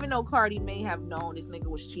said, even though Cardi may have known this nigga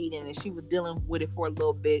was cheating and she was dealing with it for a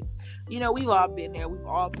little bit, you know, we've all been there. We've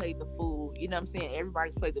all played the fool. You know what I'm saying?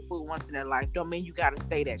 Everybody's played the fool once in their life. Don't mean you gotta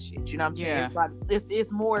stay that shit. You know what I'm saying? Yeah.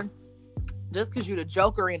 It's more just because you're the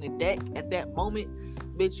joker in the deck at that moment,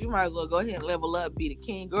 bitch, you might as well go ahead and level up, be the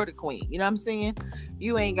king or the queen. You know what I'm saying?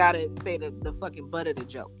 You ain't gotta stay the fucking butt of the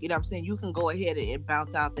joke. You know what I'm saying? You can go ahead and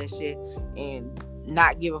bounce out that shit and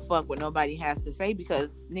not give a fuck what nobody has to say,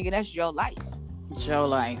 because nigga, that's your life. It's your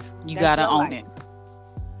life. You That's gotta your own life. it.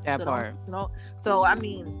 That So part. So I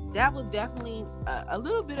mean, that was definitely a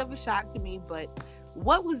little bit of a shock to me. But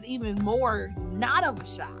what was even more not of a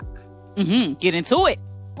shock Get into it.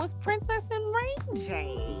 was Princess and Ray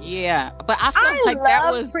J. Yeah, but I felt I like love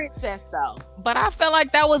that was. Princess though. But I felt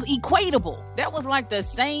like that was equatable. That was like the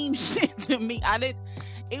same shit to me.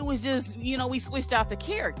 It was just, you know, we switched out the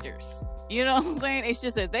characters. You know what I'm saying? It's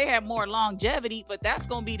just that they had more longevity, but that's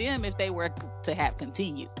gonna be them if they were to have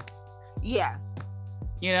continued. Yeah.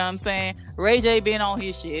 You know what I'm saying? Ray J been on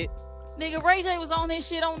his shit. Nigga, Ray J was on his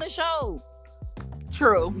shit on the show.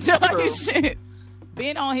 True. His shit.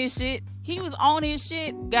 Been on his shit. He was on his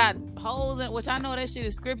shit, got holes in, which I know that shit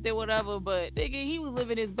is scripted, whatever, but nigga, he was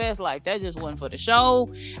living his best life. That just wasn't for the show.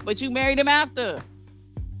 But you married him after.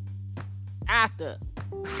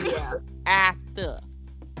 Yeah. After.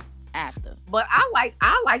 But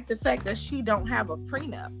I like the fact that she don't have a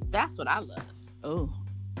prenup. That's what I love. Oh.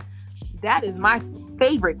 That is my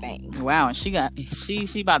favorite thing. Wow, and she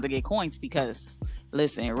about to get coins because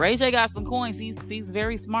listen, Ray J got some coins. He's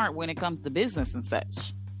very smart when it comes to business and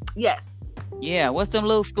such. Yes. Yeah, what's them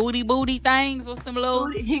little scooty booty things? What's them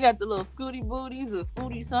little He got the little scooty booties, the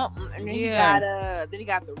scooty something, and then he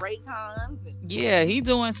got the Raycons. Yeah, he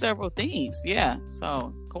doing several things. Yeah,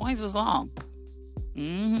 so coins is long.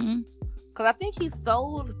 Because I think he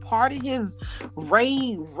sold part of his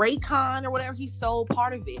Raycon or whatever. He sold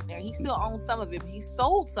part of it. Now he still owns some of it, but he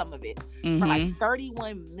sold some of it for like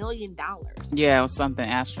 $31 million. Yeah, it was something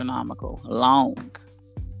astronomical. Long.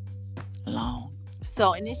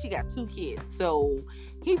 So, and then she got 2 kids. So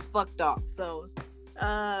he's fucked off. So,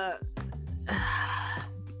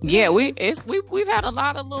 yeah, we've had a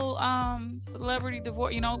lot of little celebrity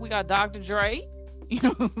divorce. You know, we got Dr. Dre. You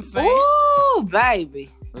know what I'm saying? Ooh, baby.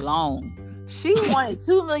 Long. She wanted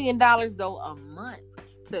 $2 million though a month.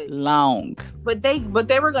 Long. But they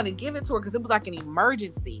were gonna give it to her because it was like an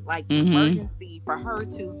emergency, emergency for her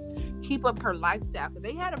to keep up her lifestyle, because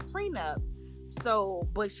they had a prenup. So,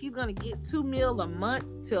 but she's gonna get $2 million a month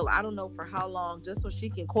till I don't know for how long, just so she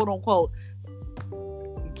can quote unquote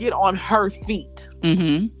get on her feet.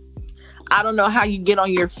 I don't know how you get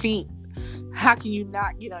on your feet. How can you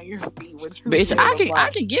not get on your feet with $2 Bitch, million I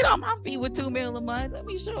can get on my feet with $2 million a month. Let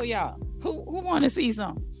me show y'all. Who want to see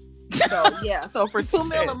some? So yeah, so for $2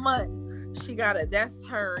 million a month, That's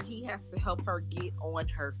her. He has to help her get on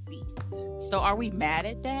her feet. So are we mad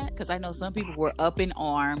at that? Because I know some people were up in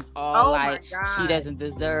arms, all like, she doesn't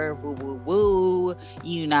deserve woo woo woo.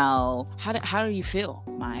 You know, how do you feel,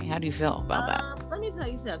 Mai? How do you feel about that? Let me tell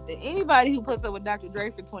you something. Anybody who puts up with Dr.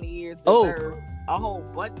 Dre for 20 years deserves a whole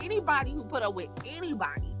bunch. Anybody who put up with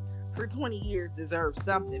anybody for 20 years deserves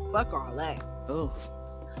something. Fuck all that. Oh.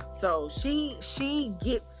 So she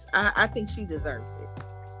gets. I think she deserves it.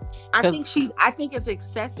 I think it's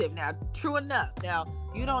excessive now. True enough. Now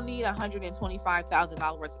you don't need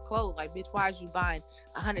 $125,000 worth of clothes. Like, bitch, why is you buying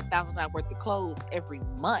 $100,000 worth of clothes every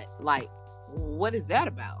month? Like, what is that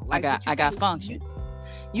about? Like, I got functions.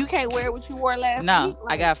 You can't wear what you wore last week? No,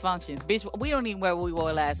 like, I got functions. Bitch, we don't even wear what we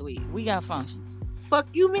wore last week. We got functions. Fuck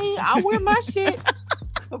you mean? I wear my shit.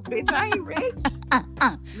 Bitch, I ain't rich.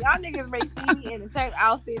 Y'all niggas may see me in the same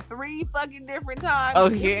outfit 3 fucking different times.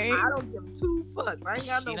 Okay. I don't give 2 fucks. I ain't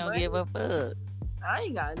got no money. She don't give a fuck. I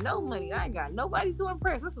ain't got no money. I ain't got nobody to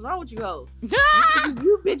impress. What's wrong with you hoes?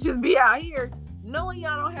 you bitches be out here knowing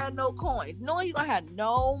y'all don't have no coins, knowing you don't have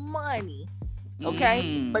no money.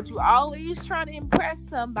 Okay? But you always trying to impress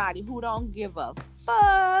somebody who don't give a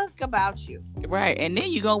fuck about you. Right. And then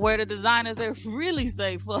you gonna wear the designers that really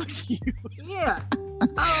say fuck you. Yeah.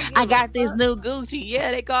 I got this new Gucci. Yeah,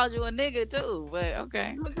 they called you a nigga too, but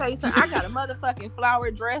okay. Let me tell you something. I got a motherfucking flower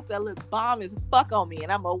dress that looks bomb as fuck on me,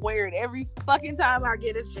 and I'm gonna wear it every fucking time I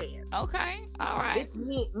get a chance. Okay, all right. It's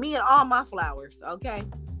me and all my flowers. Okay,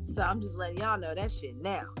 so I'm just letting y'all know that shit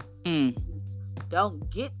now. Don't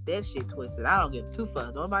get that shit twisted. I don't give 2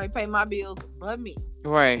 fucks. Nobody pay my bills but me.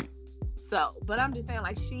 Right. So, but I'm just saying,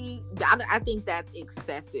 like, I think that's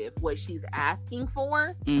excessive what she's asking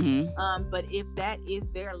for. But if that is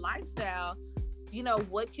their lifestyle, you know,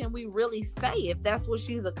 what can we really say if that's what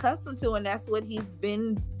she's accustomed to and that's what he's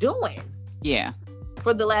been doing? Yeah.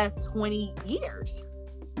 For the last 20 years.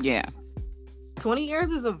 Yeah. 20 years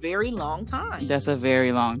is a very long time. That's a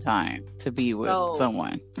very long time to be with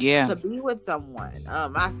someone. Yeah. To be with someone. I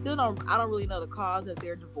don't really know the cause of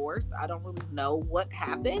their divorce. I don't really know what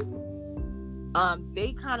happened.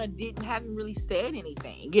 They kind of haven't really said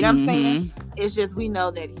anything. You know what I'm saying? It's just we know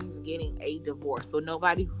that he's getting a divorce, but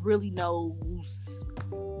nobody really knows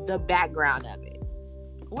the background of it,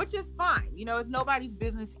 which is fine. You know, it's nobody's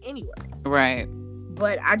business anyway. Right.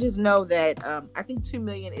 But I just know that I think $2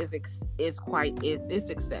 million is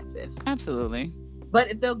excessive. Absolutely. But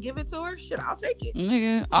if they'll give it to her, shit, I'll take it.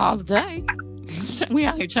 Nigga, all day. We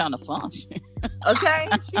out here trying to function. Okay?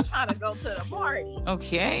 She's trying to go to the party.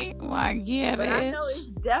 Okay. Well, yeah, but bitch. I know it's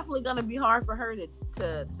definitely going to be hard for her to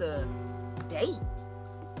date.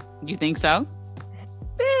 You think so?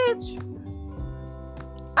 Bitch.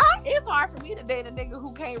 It's hard for me to date a nigga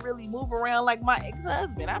who can't really move around like my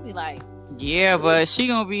ex-husband. I'd be like... Yeah, but she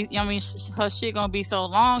gonna be... I mean, her shit gonna be so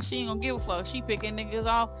long, she ain't gonna give a fuck. She picking niggas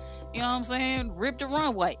off... You know what I'm saying? Rip the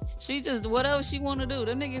runway. She just, whatever she want to do.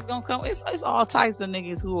 The niggas gonna come. It's all types of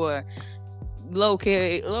niggas who are low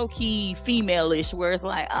key female-ish, where it's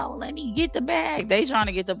like, oh, let me get the bag. They trying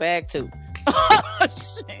to get the bag too.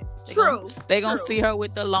 Shit. They gonna see her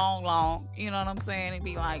with the long, you know what I'm saying? And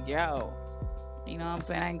be like, yo, you know what I'm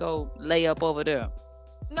saying? I ain't go lay up over there.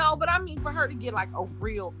 No, but I mean for her to get like a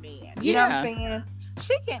real man. You know what I'm saying?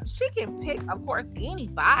 She can pick, of course,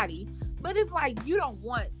 anybody, but it's like you don't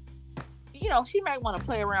want. You know, she might want to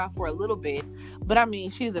play around for a little bit, but I mean,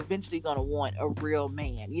 she's eventually going to want a real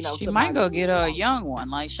man. You know, she might go get her a young one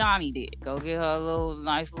like Shawnee did. Go get her a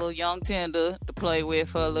nice little young tender to play with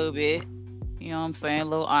for a little bit. You know what I'm saying? A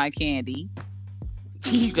little eye candy.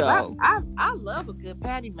 You go. I love a good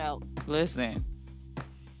patty melt. Listen.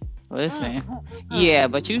 Yeah,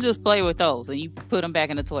 but you just play with those and you put them back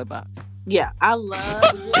in the toy box. Yeah, I love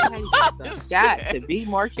patty melts. Got to be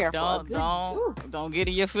more careful. Don't get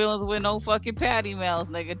in your feelings with no fucking patty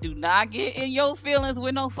melts, nigga. Do not get in your feelings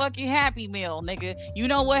with no fucking Happy Meal, nigga. You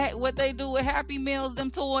know what they do with Happy Meals?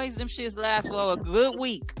 Them toys, them shits last for a good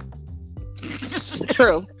week.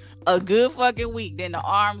 True. A good fucking week. Then the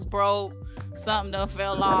arms broke. Something done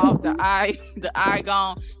fell off. The eye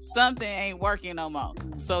gone. Something ain't working no more.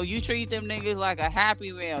 So you treat them niggas like a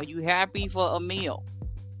Happy Meal. You happy for a meal.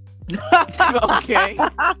 Okay.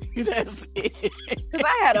 That's it. Because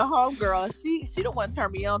I had a homegirl, she don't want to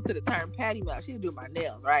turn me on to the term patty melt. She do my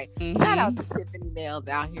nails, right? Shout out to Tiffany Nails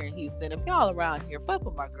out here in Houston. If y'all around here, fuck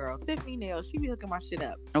with my girl Tiffany Nails. She be hooking my shit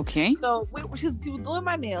up. Okay. So she was doing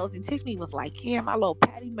my nails, and Tiffany was like, yeah, my little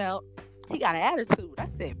patty melt, he got an attitude. I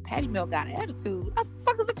said, patty melt got an attitude? I said,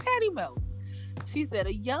 fuck is a patty melt? She said,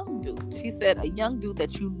 a young dude. She said, a young dude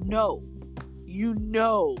that you know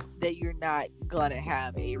that you're not gonna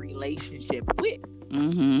have a relationship with.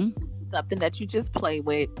 something that you just play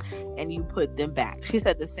with and you put them back. She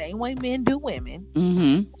said the same way men do women.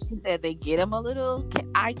 She said they get them a little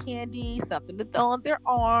eye candy, something to throw on their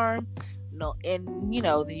arm. No, and you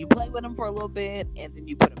know, then you play with them for a little bit and then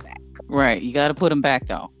you put them back. Right. You got to put them back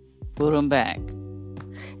though. Put them back.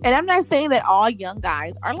 And I'm not saying that all young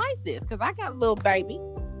guys are like this, because I got a little baby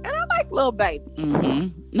and I like little baby.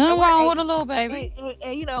 Nothing wrong with a little baby.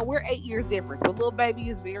 And you know, we're 8 years difference, but little baby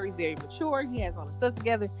is very, very mature. He has all the stuff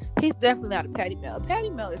together. He's definitely not a Patty Mel. A Patty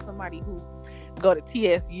Mel is somebody who go to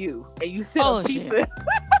TSU and you sit on pizza.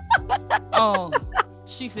 Oh,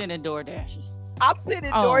 she's sending DoorDashes. I'm sitting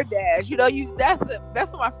DoorDash. You know, that's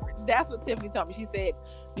what Tiffany told me. She said,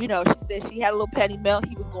 you know, she had a little Patty Melt.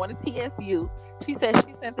 He was going to TSU. She said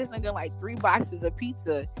she sent this nigga like 3 boxes of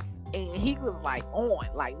pizza, and he was like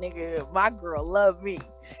nigga, my girl love me.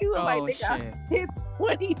 She was like, nigga, it's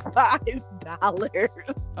 $25.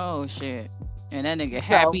 Oh shit! And that nigga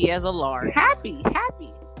happy as a lark. Happy.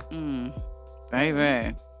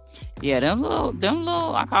 Baby. Yeah, them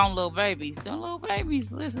little, I call them little babies. Them little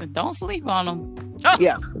babies, listen, don't sleep on them. Oh.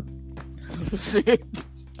 Yeah. Shit.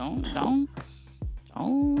 Don't.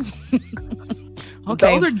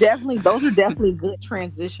 Okay. Those are definitely good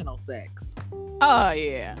transitional sex. Oh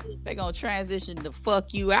yeah. They gonna transition to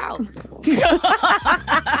fuck you out.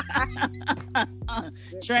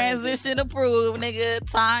 Transition approved, nigga.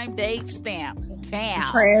 Time, date, stamp. Bam.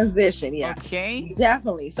 Transition, yeah. Okay.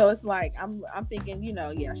 Definitely. So it's like I'm thinking, you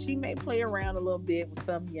know, yeah, she may play around a little bit with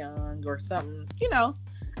some young or something, you know.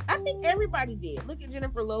 I think everybody did. Look at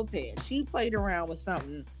Jennifer Lopez. She played around with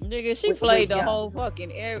something. Nigga, she played the whole fucking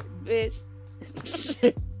bitch.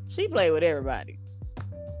 She played with everybody.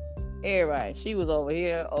 Everybody. She was over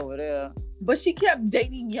here, over there. But she kept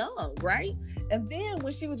dating young, right? And then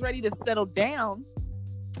when she was ready to settle down,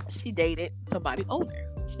 she dated somebody older.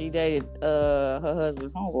 She dated her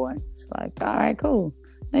husband's homeboy. It's like, all right, cool.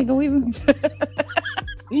 Nigga, we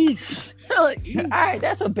all right,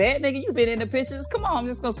 that's a bad nigga. You been in the pictures. Come on, I'm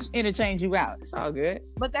just gonna interchange you out. It's all good.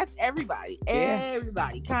 But that's everybody. Yeah.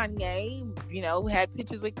 Everybody. Kanye, you know, had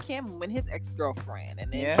pictures with Kim and his ex-girlfriend, and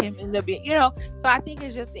then Kim ended up being, you know. So I think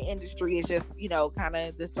it's just the industry. It's just, you know, kind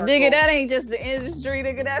of the circle. Nigga, that ain't just the industry,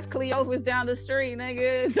 nigga. That's Cleophas down the street,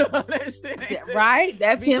 nigga. That shit right?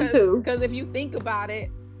 That's him too. Because if you think about it,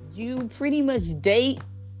 you pretty much date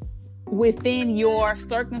within your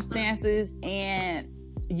circumstances and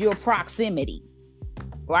your proximity,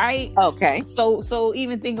 right? Okay. So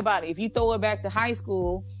even think about it. If you throw it back to high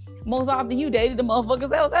school, most often you dated the motherfuckers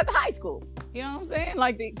that was at the high school. You know what I'm saying?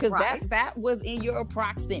 Like, because that was in your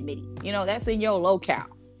proximity. You know, that's in your locale,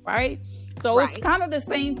 right? So it's kind of the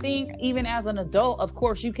same thing. Even as an adult, of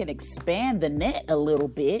course, you can expand the net a little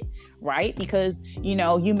bit, right? Because, you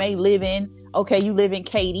know, you may live in, you live in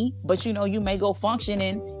Katy, but you know, you may go function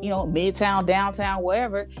in, you know, Midtown, downtown,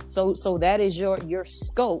 wherever. So that is your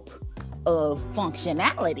scope of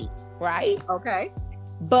functionality, right? Okay.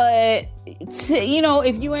 But you know,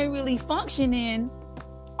 if you ain't really functioning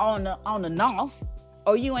on the north,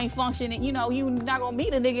 or you ain't functioning, you know, you not gonna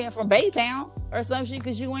meet a nigga from Baytown or some shit,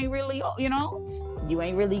 because you ain't really, you know, you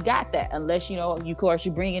ain't really got that, unless, you know, of course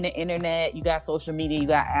you bring in the internet, you got social media, you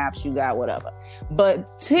got apps, you got whatever.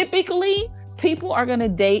 But typically people are gonna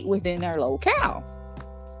date within their locale.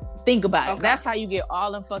 Think about it. That's how you get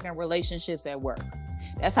all them fucking relationships at work.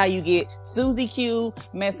 That's how you get Susie Q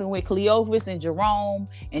messing with Cleophas and Jerome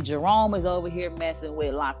is over here messing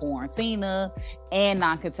with La Quarantina and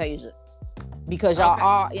Non-Contagious, because y'all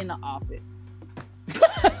are in the office.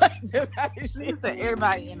 Just how you said,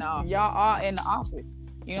 everybody in the office. Y'all are in the office.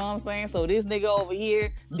 You know what I'm saying? So this nigga over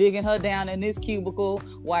here digging her down in this cubicle,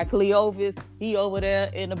 while Cleophas, he over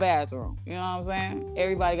there in the bathroom. You know what I'm saying?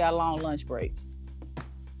 Everybody got long lunch breaks.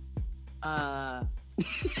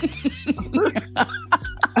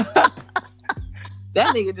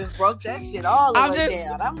 That nigga just broke that shit all the way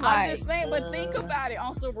down. I'm just saying, but think about it.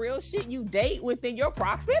 On some real shit, you date within your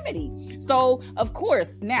proximity. So, of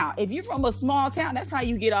course, now, if you're from a small town, that's how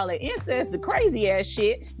you get all the incest, the crazy ass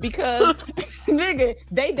shit, because, nigga,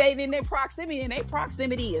 they date in their proximity, and their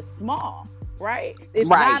proximity is small, right? It's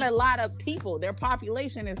not a lot of people. Their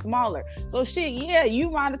population is smaller. So, shit, yeah, you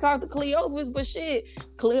might have talked to Cleophas, but shit,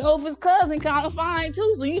 Cleophas' cousin kind of fine,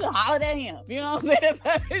 too, so you done hollered at him. You know what I'm saying? That's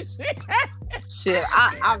how this shit happens. Shit,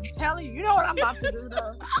 I'm telling you, you know what I'm about to do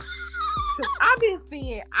though? Because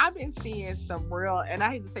I've been seeing some real, and I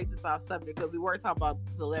hate to take this off subject because we were talking about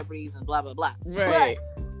celebrities and blah blah blah. Right.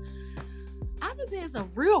 But I've been seeing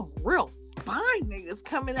some real fine niggas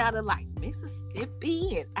coming out of like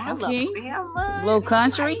Mississippi and Alabama. Little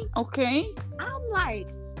country. Okay. I'm like,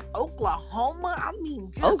 Oklahoma. I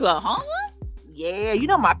mean, just Oklahoma? Yeah, you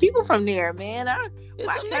know my people from there, man.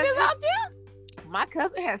 There's some niggas out there. My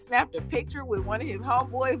cousin had snapped a picture with one of his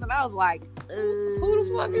homeboys, and I was like, who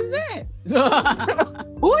the fuck is that?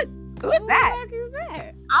 Who is Who that? the fuck is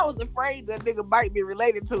that? I was afraid that nigga might be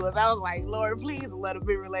related to us. I was like, Lord, please let him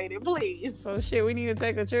be related, please. So shit, we need to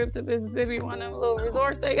take a trip to Mississippi, one of them little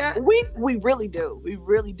resorts they got. We really do. We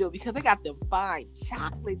really do, because they got the fine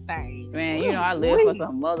chocolate things. Man, you know I live for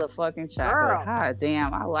some motherfucking chocolate. Hot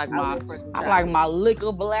damn, I like my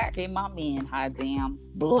liquor black and my men hot damn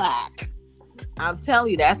black. I'm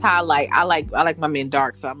telling you, that's how I like my men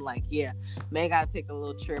dark. So I'm like, yeah, man, gotta take a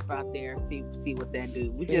little trip out there, see what that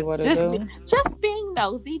do. We just being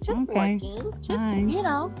nosy, just working,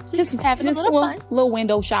 just just having a little fun, little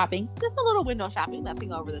window shopping, just a little window shopping,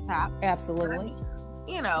 nothing over the top. Absolutely.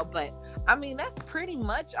 But I mean, that's pretty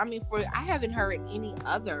much. I mean, I haven't heard any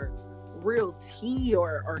other real tea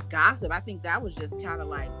or gossip. I think that was just kind of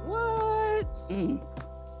like what.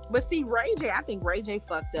 But see, Ray J, I think Ray J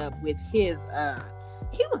fucked up with his,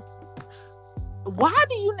 why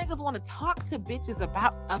do you niggas want to talk to bitches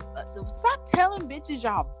about, stop telling bitches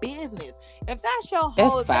y'all business. If that's your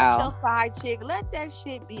hoe, that's your side chick, let that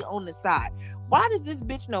shit be on the side. Why does this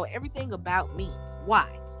bitch know everything about me?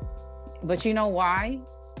 Why? But you know why?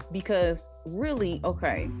 Because really,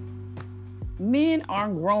 okay, men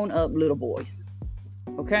aren't grown up little boys,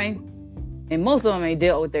 okay? And most of them ain't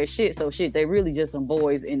dealt with their shit. So shit, they really just some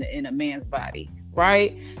boys in a man's body.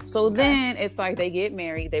 Right? So then it's like they get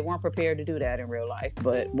married. They weren't prepared to do that in real life.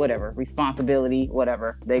 But whatever. Responsibility,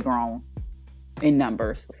 whatever. They grown in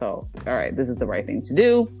numbers. So, all right, this is the right thing to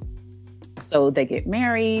do. So they get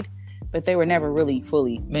married. But they were never really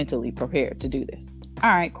fully mentally prepared to do this. All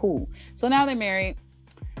right, cool. So now they're married.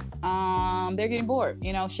 They're getting bored.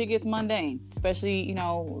 Shit gets mundane. Especially,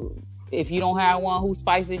 if you don't have one who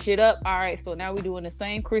spices shit up. All right, so now we're doing the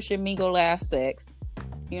same Christian Mingle last sex.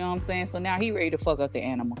 You know what I'm saying? So now he ready to fuck up the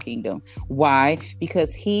animal kingdom. Why?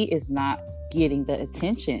 Because he is not getting the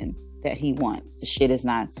attention that he wants. The shit is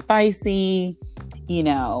not spicy,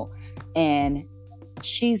 and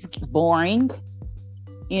she's boring,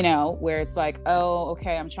 where it's like, oh,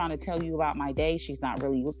 okay, I'm trying to tell you about my day. She's not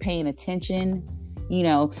really paying attention,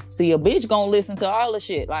 So your bitch gonna listen to all the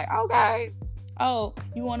shit. Like, okay. Oh,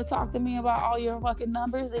 you want to talk to me about all your fucking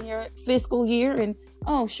numbers in your fiscal year? And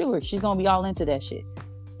oh, sure, she's gonna be all into that shit.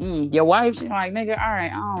 Your wife, she's like, nigga, all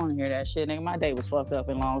right, I don't want to hear that shit, nigga. My day was fucked up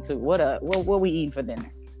and long too. What up? What we eating for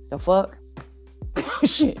dinner? The fuck?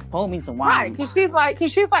 Shit, hold me some wine. Right, cause she's like,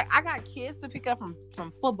 I got kids to pick up from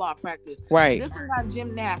football practice. Right. This one got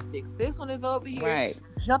gymnastics. This one is over here, right,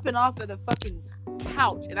 jumping off of the fucking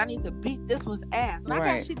couch, and I need to beat this one's ass. And I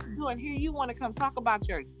got shit to do, and here you want to come talk about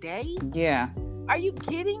your day? Yeah. Are you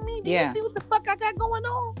kidding me? Do you see what the fuck I got going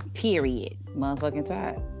on? Period. Motherfucking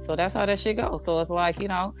tired. So that's how that shit goes. So it's like,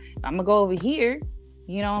 I'm gonna go over here,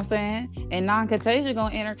 you know what I'm saying? And non-contagious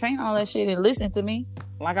gonna entertain all that shit and listen to me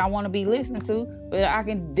like I want to be listened to, but I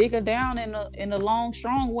can dig her down in a long,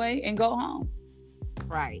 strong way and go home.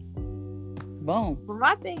 Right. Boom. But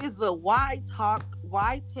my thing is, but why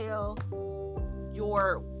tell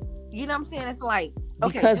your, you know what I'm saying? It's like,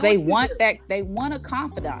 okay, because they want a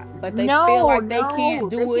confidant, but they feel like they can't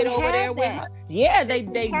do it over there with her. Yeah,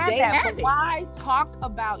 they have it. Why talk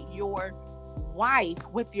about your wife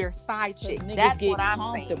with your side chick? That's what I'm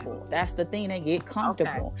comfortable saying. That's the thing, they get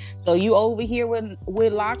comfortable. Okay. So you over here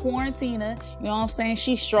with La Quarantina, you know what I'm saying?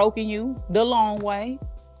 She's stroking you the long way,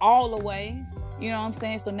 all the ways. You know what I'm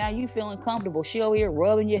saying? So now you feeling comfortable. She over here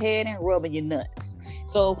rubbing your head and rubbing your nuts.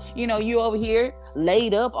 So, you over here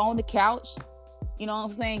laid up on the couch, you know what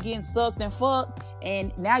I'm saying, getting sucked and fucked,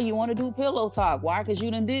 and now you want to do pillow talk. Why? Because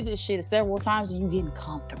you done did this shit several times and you getting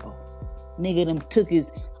comfortable. Nigga done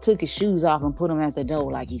took his shoes off and put them at the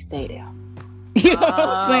door like he stayed there. You know what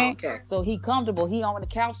I'm saying? Okay. So he comfortable. He on the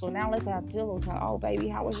couch. So now let's have pillow talk. Oh, baby,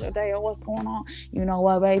 how was your day? Or what's going on? You know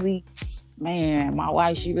what, baby? Man, my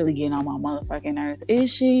wife, she really getting on my motherfucking nerves.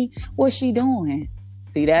 Is she? What's she doing?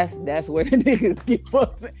 See, that's where the niggas get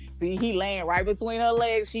fucked. See, he laying right between her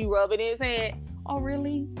legs. She rubbing his head. Oh,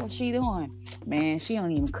 really? What's she doing? Man, she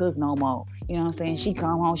don't even cook no more. You know what I'm saying? She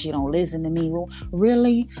come home, she don't listen to me.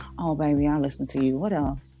 Really? Oh, baby, I listen to you. What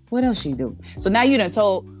else? What else she do? So now you done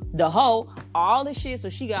told the hoe all the shit, so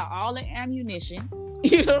she got all the ammunition.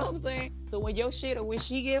 You know what I'm saying? So when your shit, or when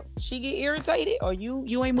she get irritated, or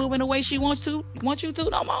you ain't moving the way she wants you to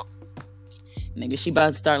no more. Nigga, she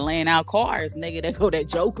about to start laying out cards. Nigga, there go that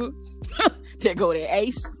Joker. There go that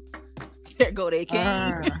Ace. There go that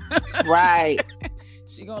King. Right.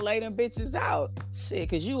 She gonna lay them bitches out. Shit,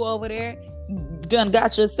 cause you over there done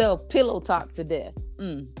got yourself pillow talk to death.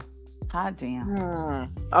 Hot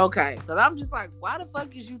damn. Okay, because I'm just like, why the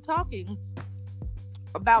fuck is you talking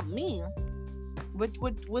about me with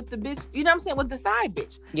the bitch? You know what I'm saying? With the side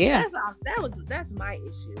bitch. Yeah. That's my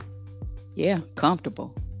issue. Yeah.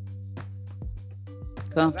 Comfortable.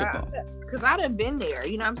 Because I done been there.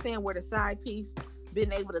 You know what I'm saying? Where the side piece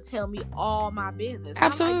been able to tell me all my business.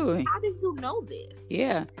 Absolutely. Like, how did you know this?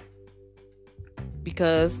 Yeah.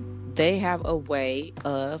 Because they have a way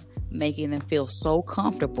of making them feel so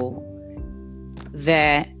comfortable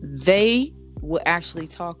that they will actually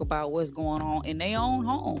talk about what's going on in their own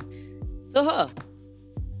home to her.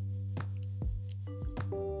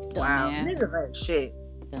 Wow, Dumbass. niggas ain't shit.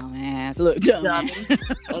 Dumbass. Look,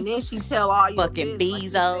 dumbass. And then she tell all your fucking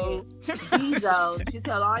business. Bezo. She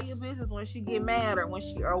tell all your business when she get mad or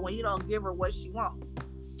when you don't give her what she wants.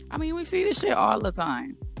 I mean, we see this shit all the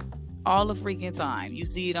time. All the freaking time. You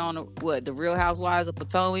see it on the Real Housewives of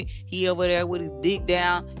Potomac. He over there with his dick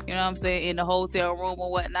down, you know what I'm saying, in the hotel room or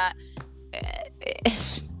whatnot.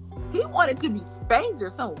 He wanted to be spanked or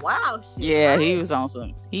some wild shit. Yeah, right? he was on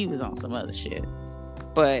some other shit.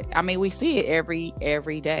 But I mean, we see it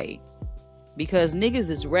every day because niggas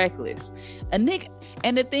is reckless. A nigga,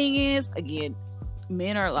 and the thing is, again,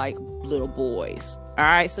 men are like little boys. All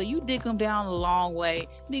right, so you dick them down a long way,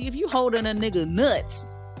 nigga. If you holding a nigga nuts,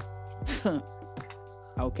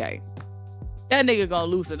 okay, that nigga gonna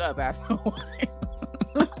loosen up after a while.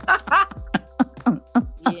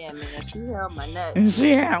 Yeah, man, she held my nuts.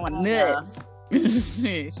 She held my nuts.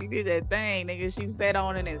 Shit, she did that thing, nigga. She sat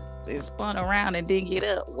on it and spun around and didn't get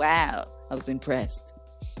up. Wow, I was impressed.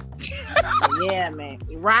 Yeah, man.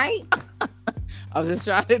 Right? I was just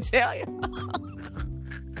trying to tell you.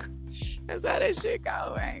 That's how that shit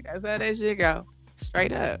go, man. That's how that shit go.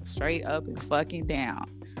 Straight up and fucking down.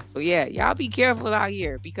 So yeah, y'all be careful out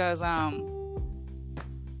here because at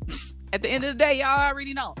the end of the day, y'all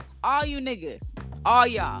already know. All you niggas, all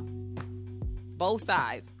y'all, both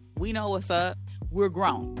sides, we know what's up. We're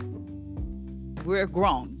grown.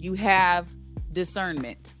 You have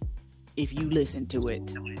discernment if you listen to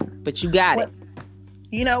it. But you got it.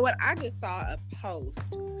 You know what? I just saw a post.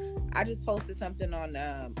 I just posted something on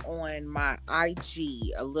my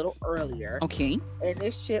IG a little earlier. Okay. And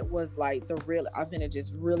this shit was like I'm gonna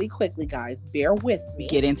just really quickly, guys, bear with me.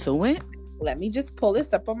 Get into it. Let me just pull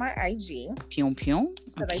this up on my IG. Pyong pyong.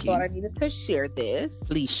 Because I thought I needed to share this.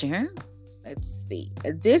 Please share. Let's see.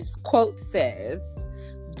 This quote says,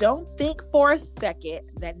 "Don't think for a second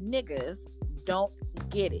that niggas don't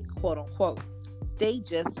get it, quote unquote. They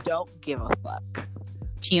just don't give a fuck."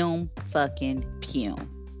 Pyong fucking pyong.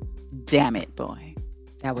 Damn it, boy.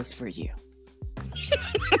 That was for you.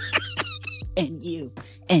 And you.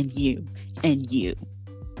 And you. And you.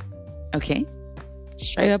 Okay?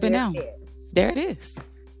 Straight up and down. There it is.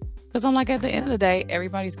 Because I'm like, at the end of the day,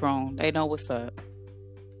 everybody's grown. They know what's up.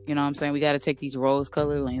 You know what I'm saying? We got to take these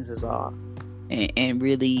rose-colored lenses off and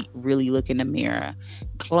really, really look in the mirror.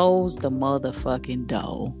 Close the motherfucking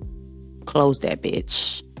door. Close that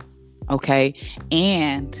bitch. Okay?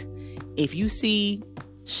 And if you see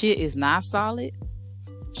shit is not solid,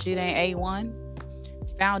 shit ain't A1,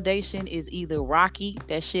 foundation is either rocky,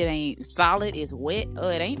 that shit ain't solid, it's wet,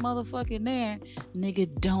 or it ain't motherfucking there, nigga,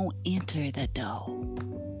 don't enter the door.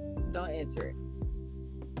 Don't enter it.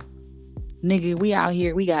 Nigga, we out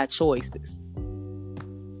here, we got choices.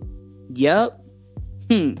 Yup.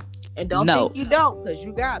 And don't think you don't, because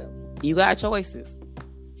you got them. You got choices.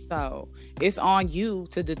 So it's on you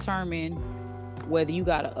to determine whether you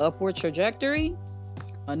got an upward trajectory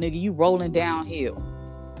or nigga, you rolling downhill.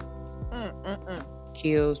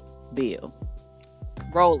 Kill Bill.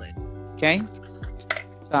 Rolling. Okay?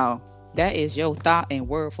 So that is your thought and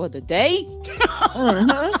word for the day.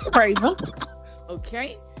 Praise him.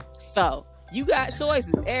 Okay? So you got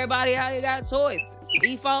choices. Everybody out here got choices.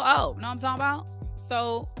 E4O. Know what I'm talking about?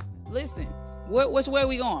 So listen, which way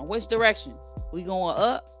we going? Which direction? We going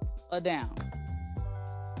up or down?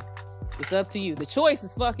 It's up to you. The choice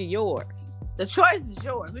is fucking yours. The choice is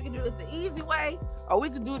yours. We can do this the easy way, or we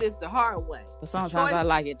can do this the hard way. But sometimes I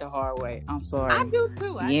like it the hard way. I'm sorry. I do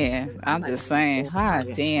too. I'm just saying. Hi,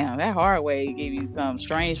 damn. That hard way give you something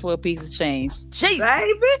strange for a piece of change. Jeez.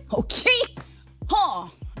 Baby. Okay. Huh.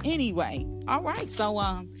 Anyway. All right. So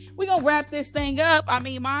we're gonna wrap this thing up. I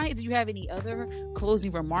mean, Maya, do you have any other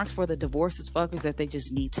closing remarks for the divorces fuckers that they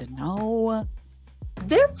just need to know?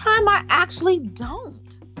 This time I actually don't.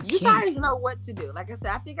 You Okay. guys know what to do. Like I said,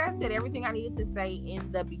 I think I said everything I needed to say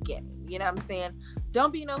in the beginning. You know what I'm saying?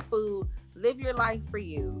 Don't be no fool. Live your life for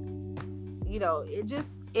you. You know, just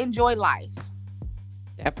enjoy life.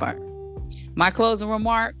 That part. My closing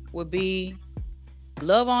remark would be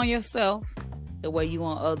love on yourself the way you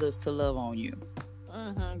want others to love on you.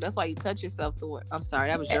 That's why you touch yourself the way. I'm sorry,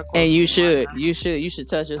 that was your quote. And you should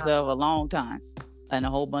touch yourself a long time and a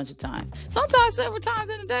whole bunch of times. Sometimes several times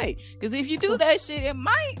in a day. Because if you do that shit, it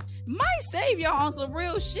might save y'all on some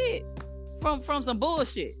real shit from some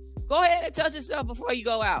bullshit. Go ahead and touch yourself before you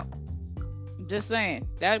go out. Just saying.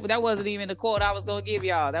 That wasn't even the quote I was gonna give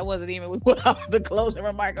y'all. That wasn't even what the closing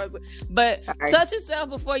remark was. But touch yourself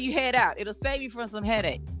before you head out. It'll save you from some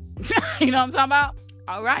headache. You know what I'm talking about?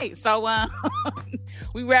 All right, so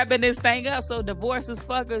we wrapping this thing up. So divorces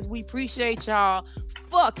fuckers, we appreciate y'all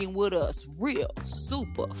fucking with us real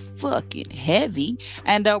super fucking heavy,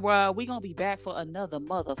 and we gonna be back for another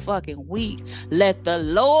motherfucking week. Let the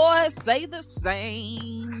Lord say the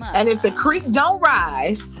same. And if the creek don't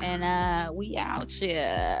rise, and we out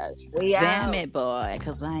here. We Damn out. it, boy,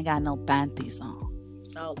 because I ain't got no panties on.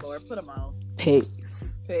 Oh Lord, put them on. Peace.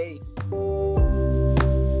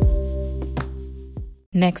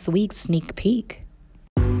 Next week's sneak peek.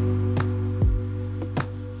 In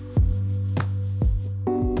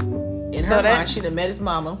her mind, she done met his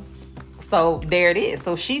mama. So there it is.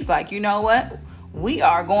 So she's like, you know what? We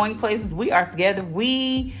are going places. We are together.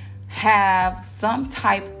 We have some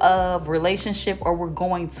type of relationship, or we're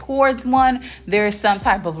going towards one. There's some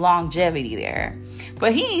type of longevity there.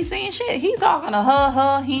 But he ain't saying shit. He's talking to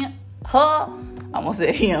her, him, her. I almost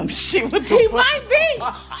said him. Shit, what the He fuck? might be.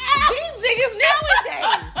 These niggas nowadays.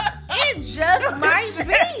 It just might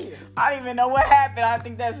be. I don't even know what happened. I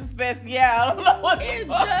think that's a special. I don't know what It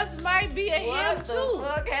the fuck. just might be a him What the too.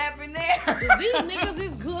 fuck happened there? These niggas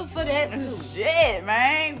is good for that too. Shit,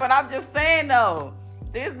 man. But I'm just saying though,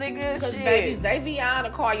 this nigga is Cause shit. baby, Xavier to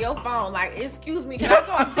call your phone like, excuse me, can I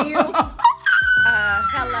talk to you?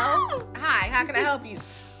 Hello? Hi, how can I help you?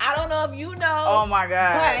 I don't know if you know. Oh my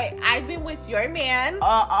god. But I've been with your man. Is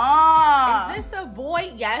this a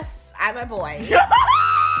boy? Yes, I'm a boy. So.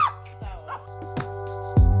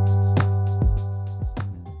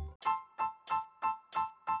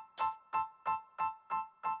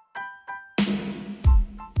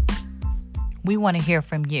 We want to hear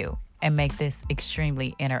from you and make this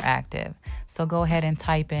extremely interactive. So go ahead and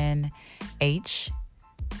type in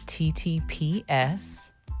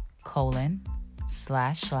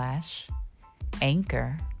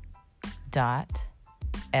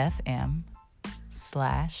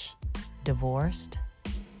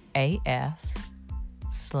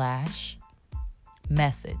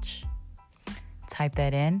Type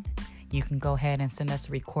that in. You can go ahead and send us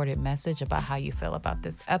a recorded message about how you feel about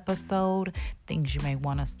this episode, things you may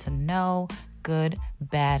want us to know, good,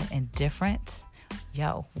 bad, and different.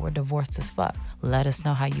 Yo, we're divorced as fuck. Let us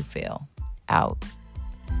know how you feel. Out.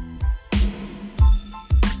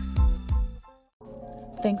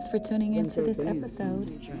 Thanks for tuning into this episode.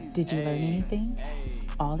 Did you learn anything?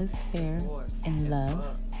 All is fair in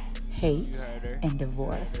love, hate, and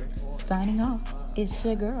divorce. Signing off, it's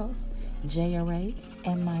your girls, JRA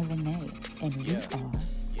and Myvanae, and we are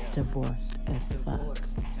divorced as fuck.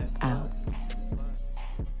 Out.